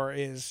Tomatoes score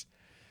is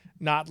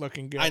not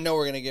looking good. I know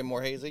we're gonna get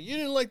more hate. It's like, you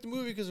didn't like the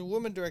movie because a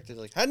woman directed.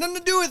 Like, had nothing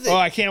to do with it. Oh,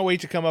 I can't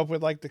wait to come up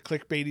with like the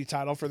clickbaity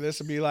title for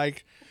this and be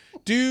like,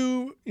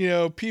 do, you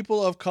know,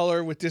 people of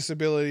color with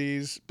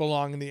disabilities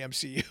belong in the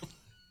MCU?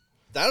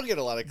 That'll get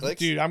a lot of clicks.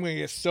 Dude, I'm gonna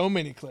get so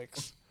many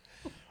clicks.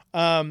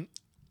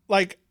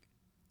 Like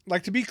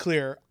to be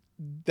clear,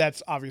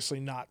 that's obviously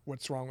not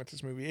what's wrong with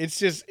this movie. It's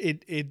just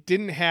it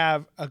didn't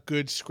have a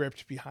good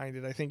script behind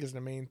it, I think, is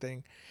the main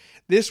thing.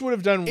 This would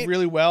have done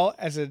really well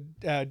as a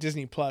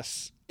Disney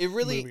Plus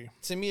movie.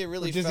 To me, it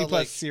really or Disney felt Plus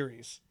like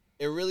series.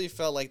 It really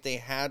felt like they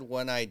had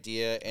one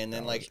idea, and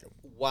then like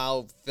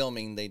while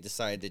filming, they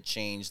decided to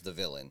change the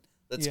villain.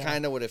 That's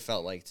kind of what it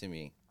felt like to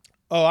me.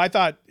 Oh, I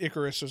thought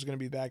Icarus was going to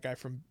be that guy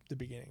from the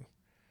beginning.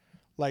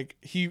 Like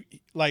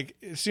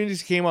as soon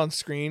as he came on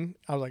screen,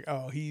 I was like,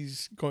 oh,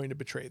 he's going to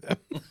betray them.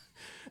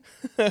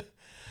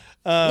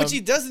 Which he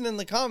doesn't in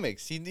the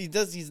comics. He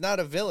does. He's not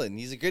a villain.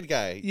 He's a good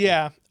guy.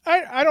 Yeah,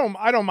 I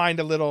don't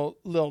mind a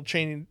little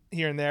changing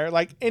here and there.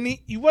 Like, and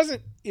he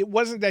wasn't. It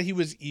wasn't that he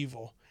was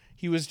evil.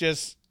 He was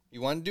just. He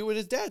wanted to do what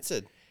his dad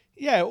said.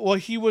 Yeah, well,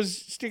 he was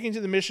sticking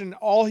to the mission.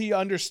 All he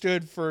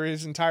understood for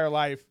his entire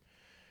life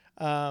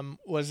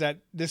was that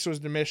this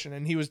was the mission,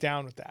 and he was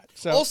down with that.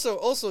 So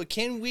also,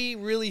 can we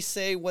really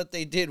say what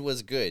they did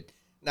was good?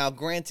 Now,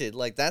 granted,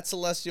 like that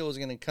Celestial was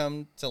going to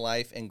come to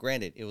life, and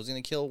granted, it was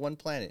going to kill one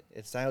planet.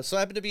 It so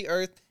happened to be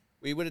Earth.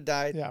 We would have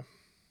died. Yeah.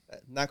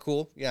 Not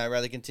cool. Yeah, I'd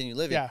rather continue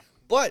living. Yeah.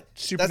 But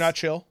super not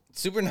chill.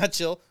 Super not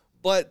chill.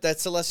 But that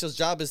Celestial's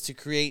job is to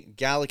create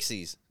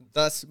galaxies,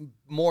 thus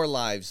more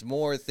lives,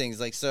 more things.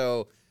 Like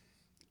so.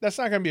 That's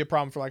not going to be a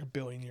problem for like 1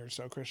 billion years,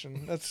 though,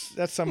 Christian.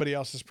 That's somebody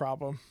else's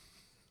problem.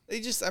 They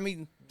just, I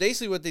mean,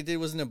 basically what they did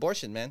was an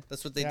abortion, man.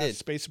 That's what they did.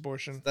 Space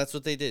abortion. That's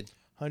what they did.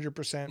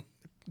 100%.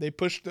 They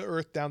pushed the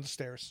Earth down the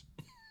stairs.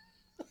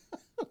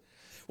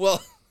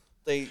 Well,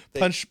 they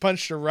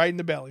punched her right in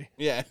the belly.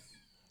 Yeah.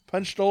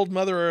 Punched old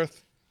Mother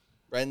Earth.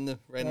 Right in the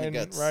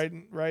guts.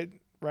 Right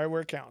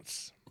where it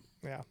counts.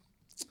 Yeah.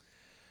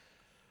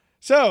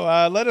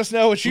 So let us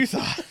know what you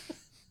thought.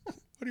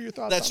 What are your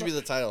thoughts? That should be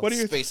the title.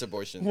 Space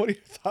abortion. What are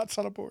your thoughts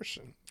on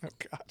abortion? Oh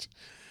God.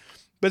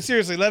 But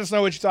seriously, let us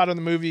know what you thought of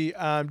the movie.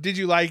 Did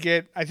you like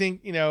it? I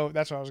think,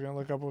 that's what I was going to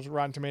look up was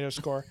Rotten Tomatoes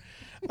score.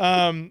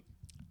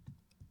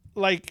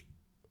 Like,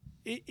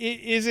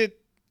 is it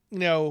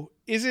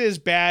as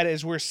bad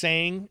as we're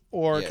saying?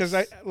 Or because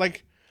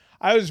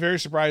I was very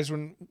surprised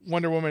when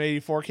Wonder Woman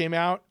 84 came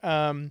out.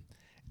 And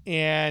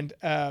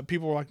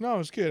people were like, no, it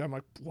was good. I'm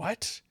like,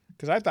 what?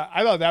 Because I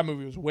thought that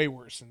movie was way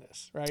worse than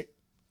this, right?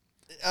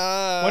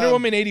 Wonder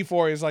Woman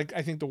 84 is like,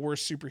 I think, the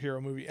worst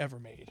superhero movie ever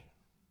made.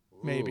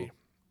 Maybe. Ooh,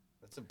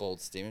 that's a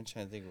bold statement. I'm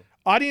trying to think.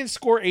 Audience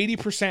score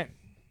 80%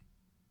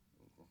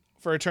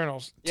 for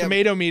Eternals. Yeah,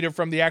 Tomato meter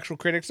from the actual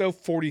critics, though,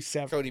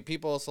 47. Cody,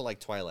 people also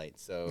like Twilight,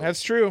 so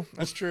That's true.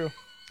 That's true.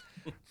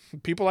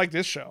 People like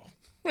this show.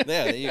 yeah,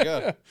 there you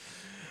go.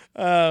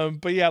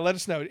 But yeah, let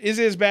us know. Is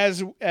it as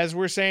bad as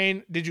we're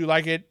saying? Did you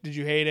like it? Did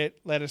you hate it?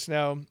 Let us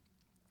know.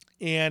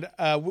 And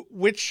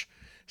which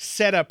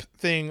setup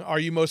thing are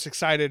you most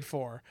excited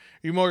for? Are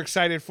you more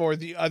excited for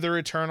the other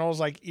Eternals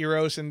like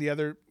Eros and the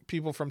other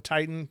people from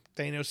Titan,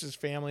 Thanos'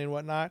 family and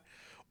whatnot?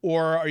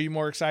 Or are you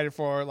more excited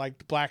for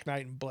like Black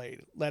Knight and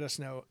Blade? Let us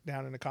know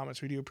down in the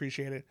comments. We do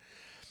appreciate it.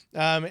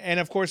 And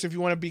of course, if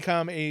you want to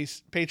become a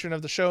patron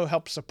of the show,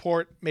 help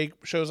support, make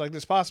shows like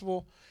this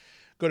possible,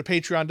 go to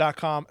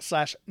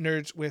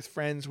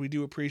patreon.com/nerdswithfriends. We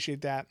do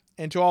appreciate that.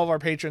 And to all of our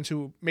patrons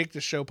who make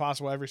this show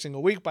possible every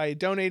single week by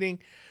donating,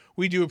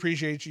 we do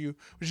appreciate you,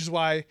 which is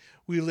why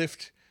we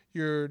lift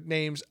your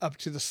names up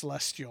to the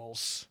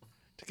Celestials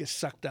to get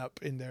sucked up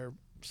in their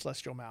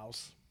celestial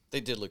mouths.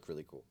 They did look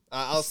really cool.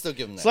 I'll still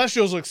give them that.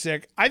 Celestials look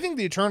sick. I think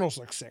the Eternals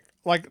look sick.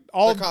 Like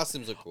Their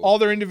costumes look cool. All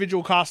their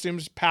individual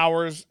costumes,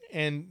 powers,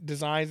 and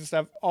designs and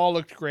stuff all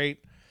looked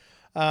great.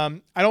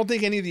 I don't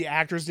think any of the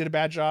actors did a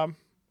bad job.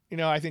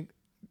 I think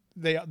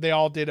they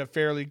all did a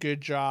fairly good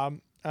job.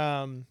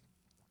 But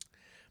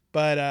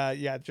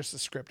yeah, just the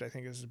script I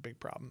think is a big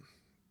problem.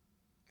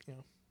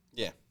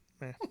 Yeah.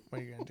 What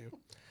are you gonna do?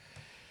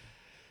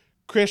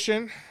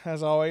 Christian,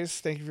 as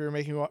always, thank you for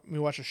making me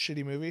watch a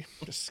shitty movie.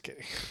 Just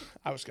kidding.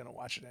 I was gonna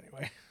watch it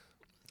anyway.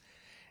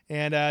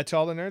 And to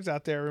all the nerds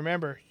out there,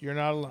 remember, you're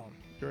not alone.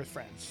 You're with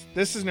friends.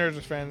 This is Nerds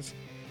with Friends.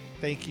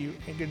 Thank you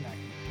and good night.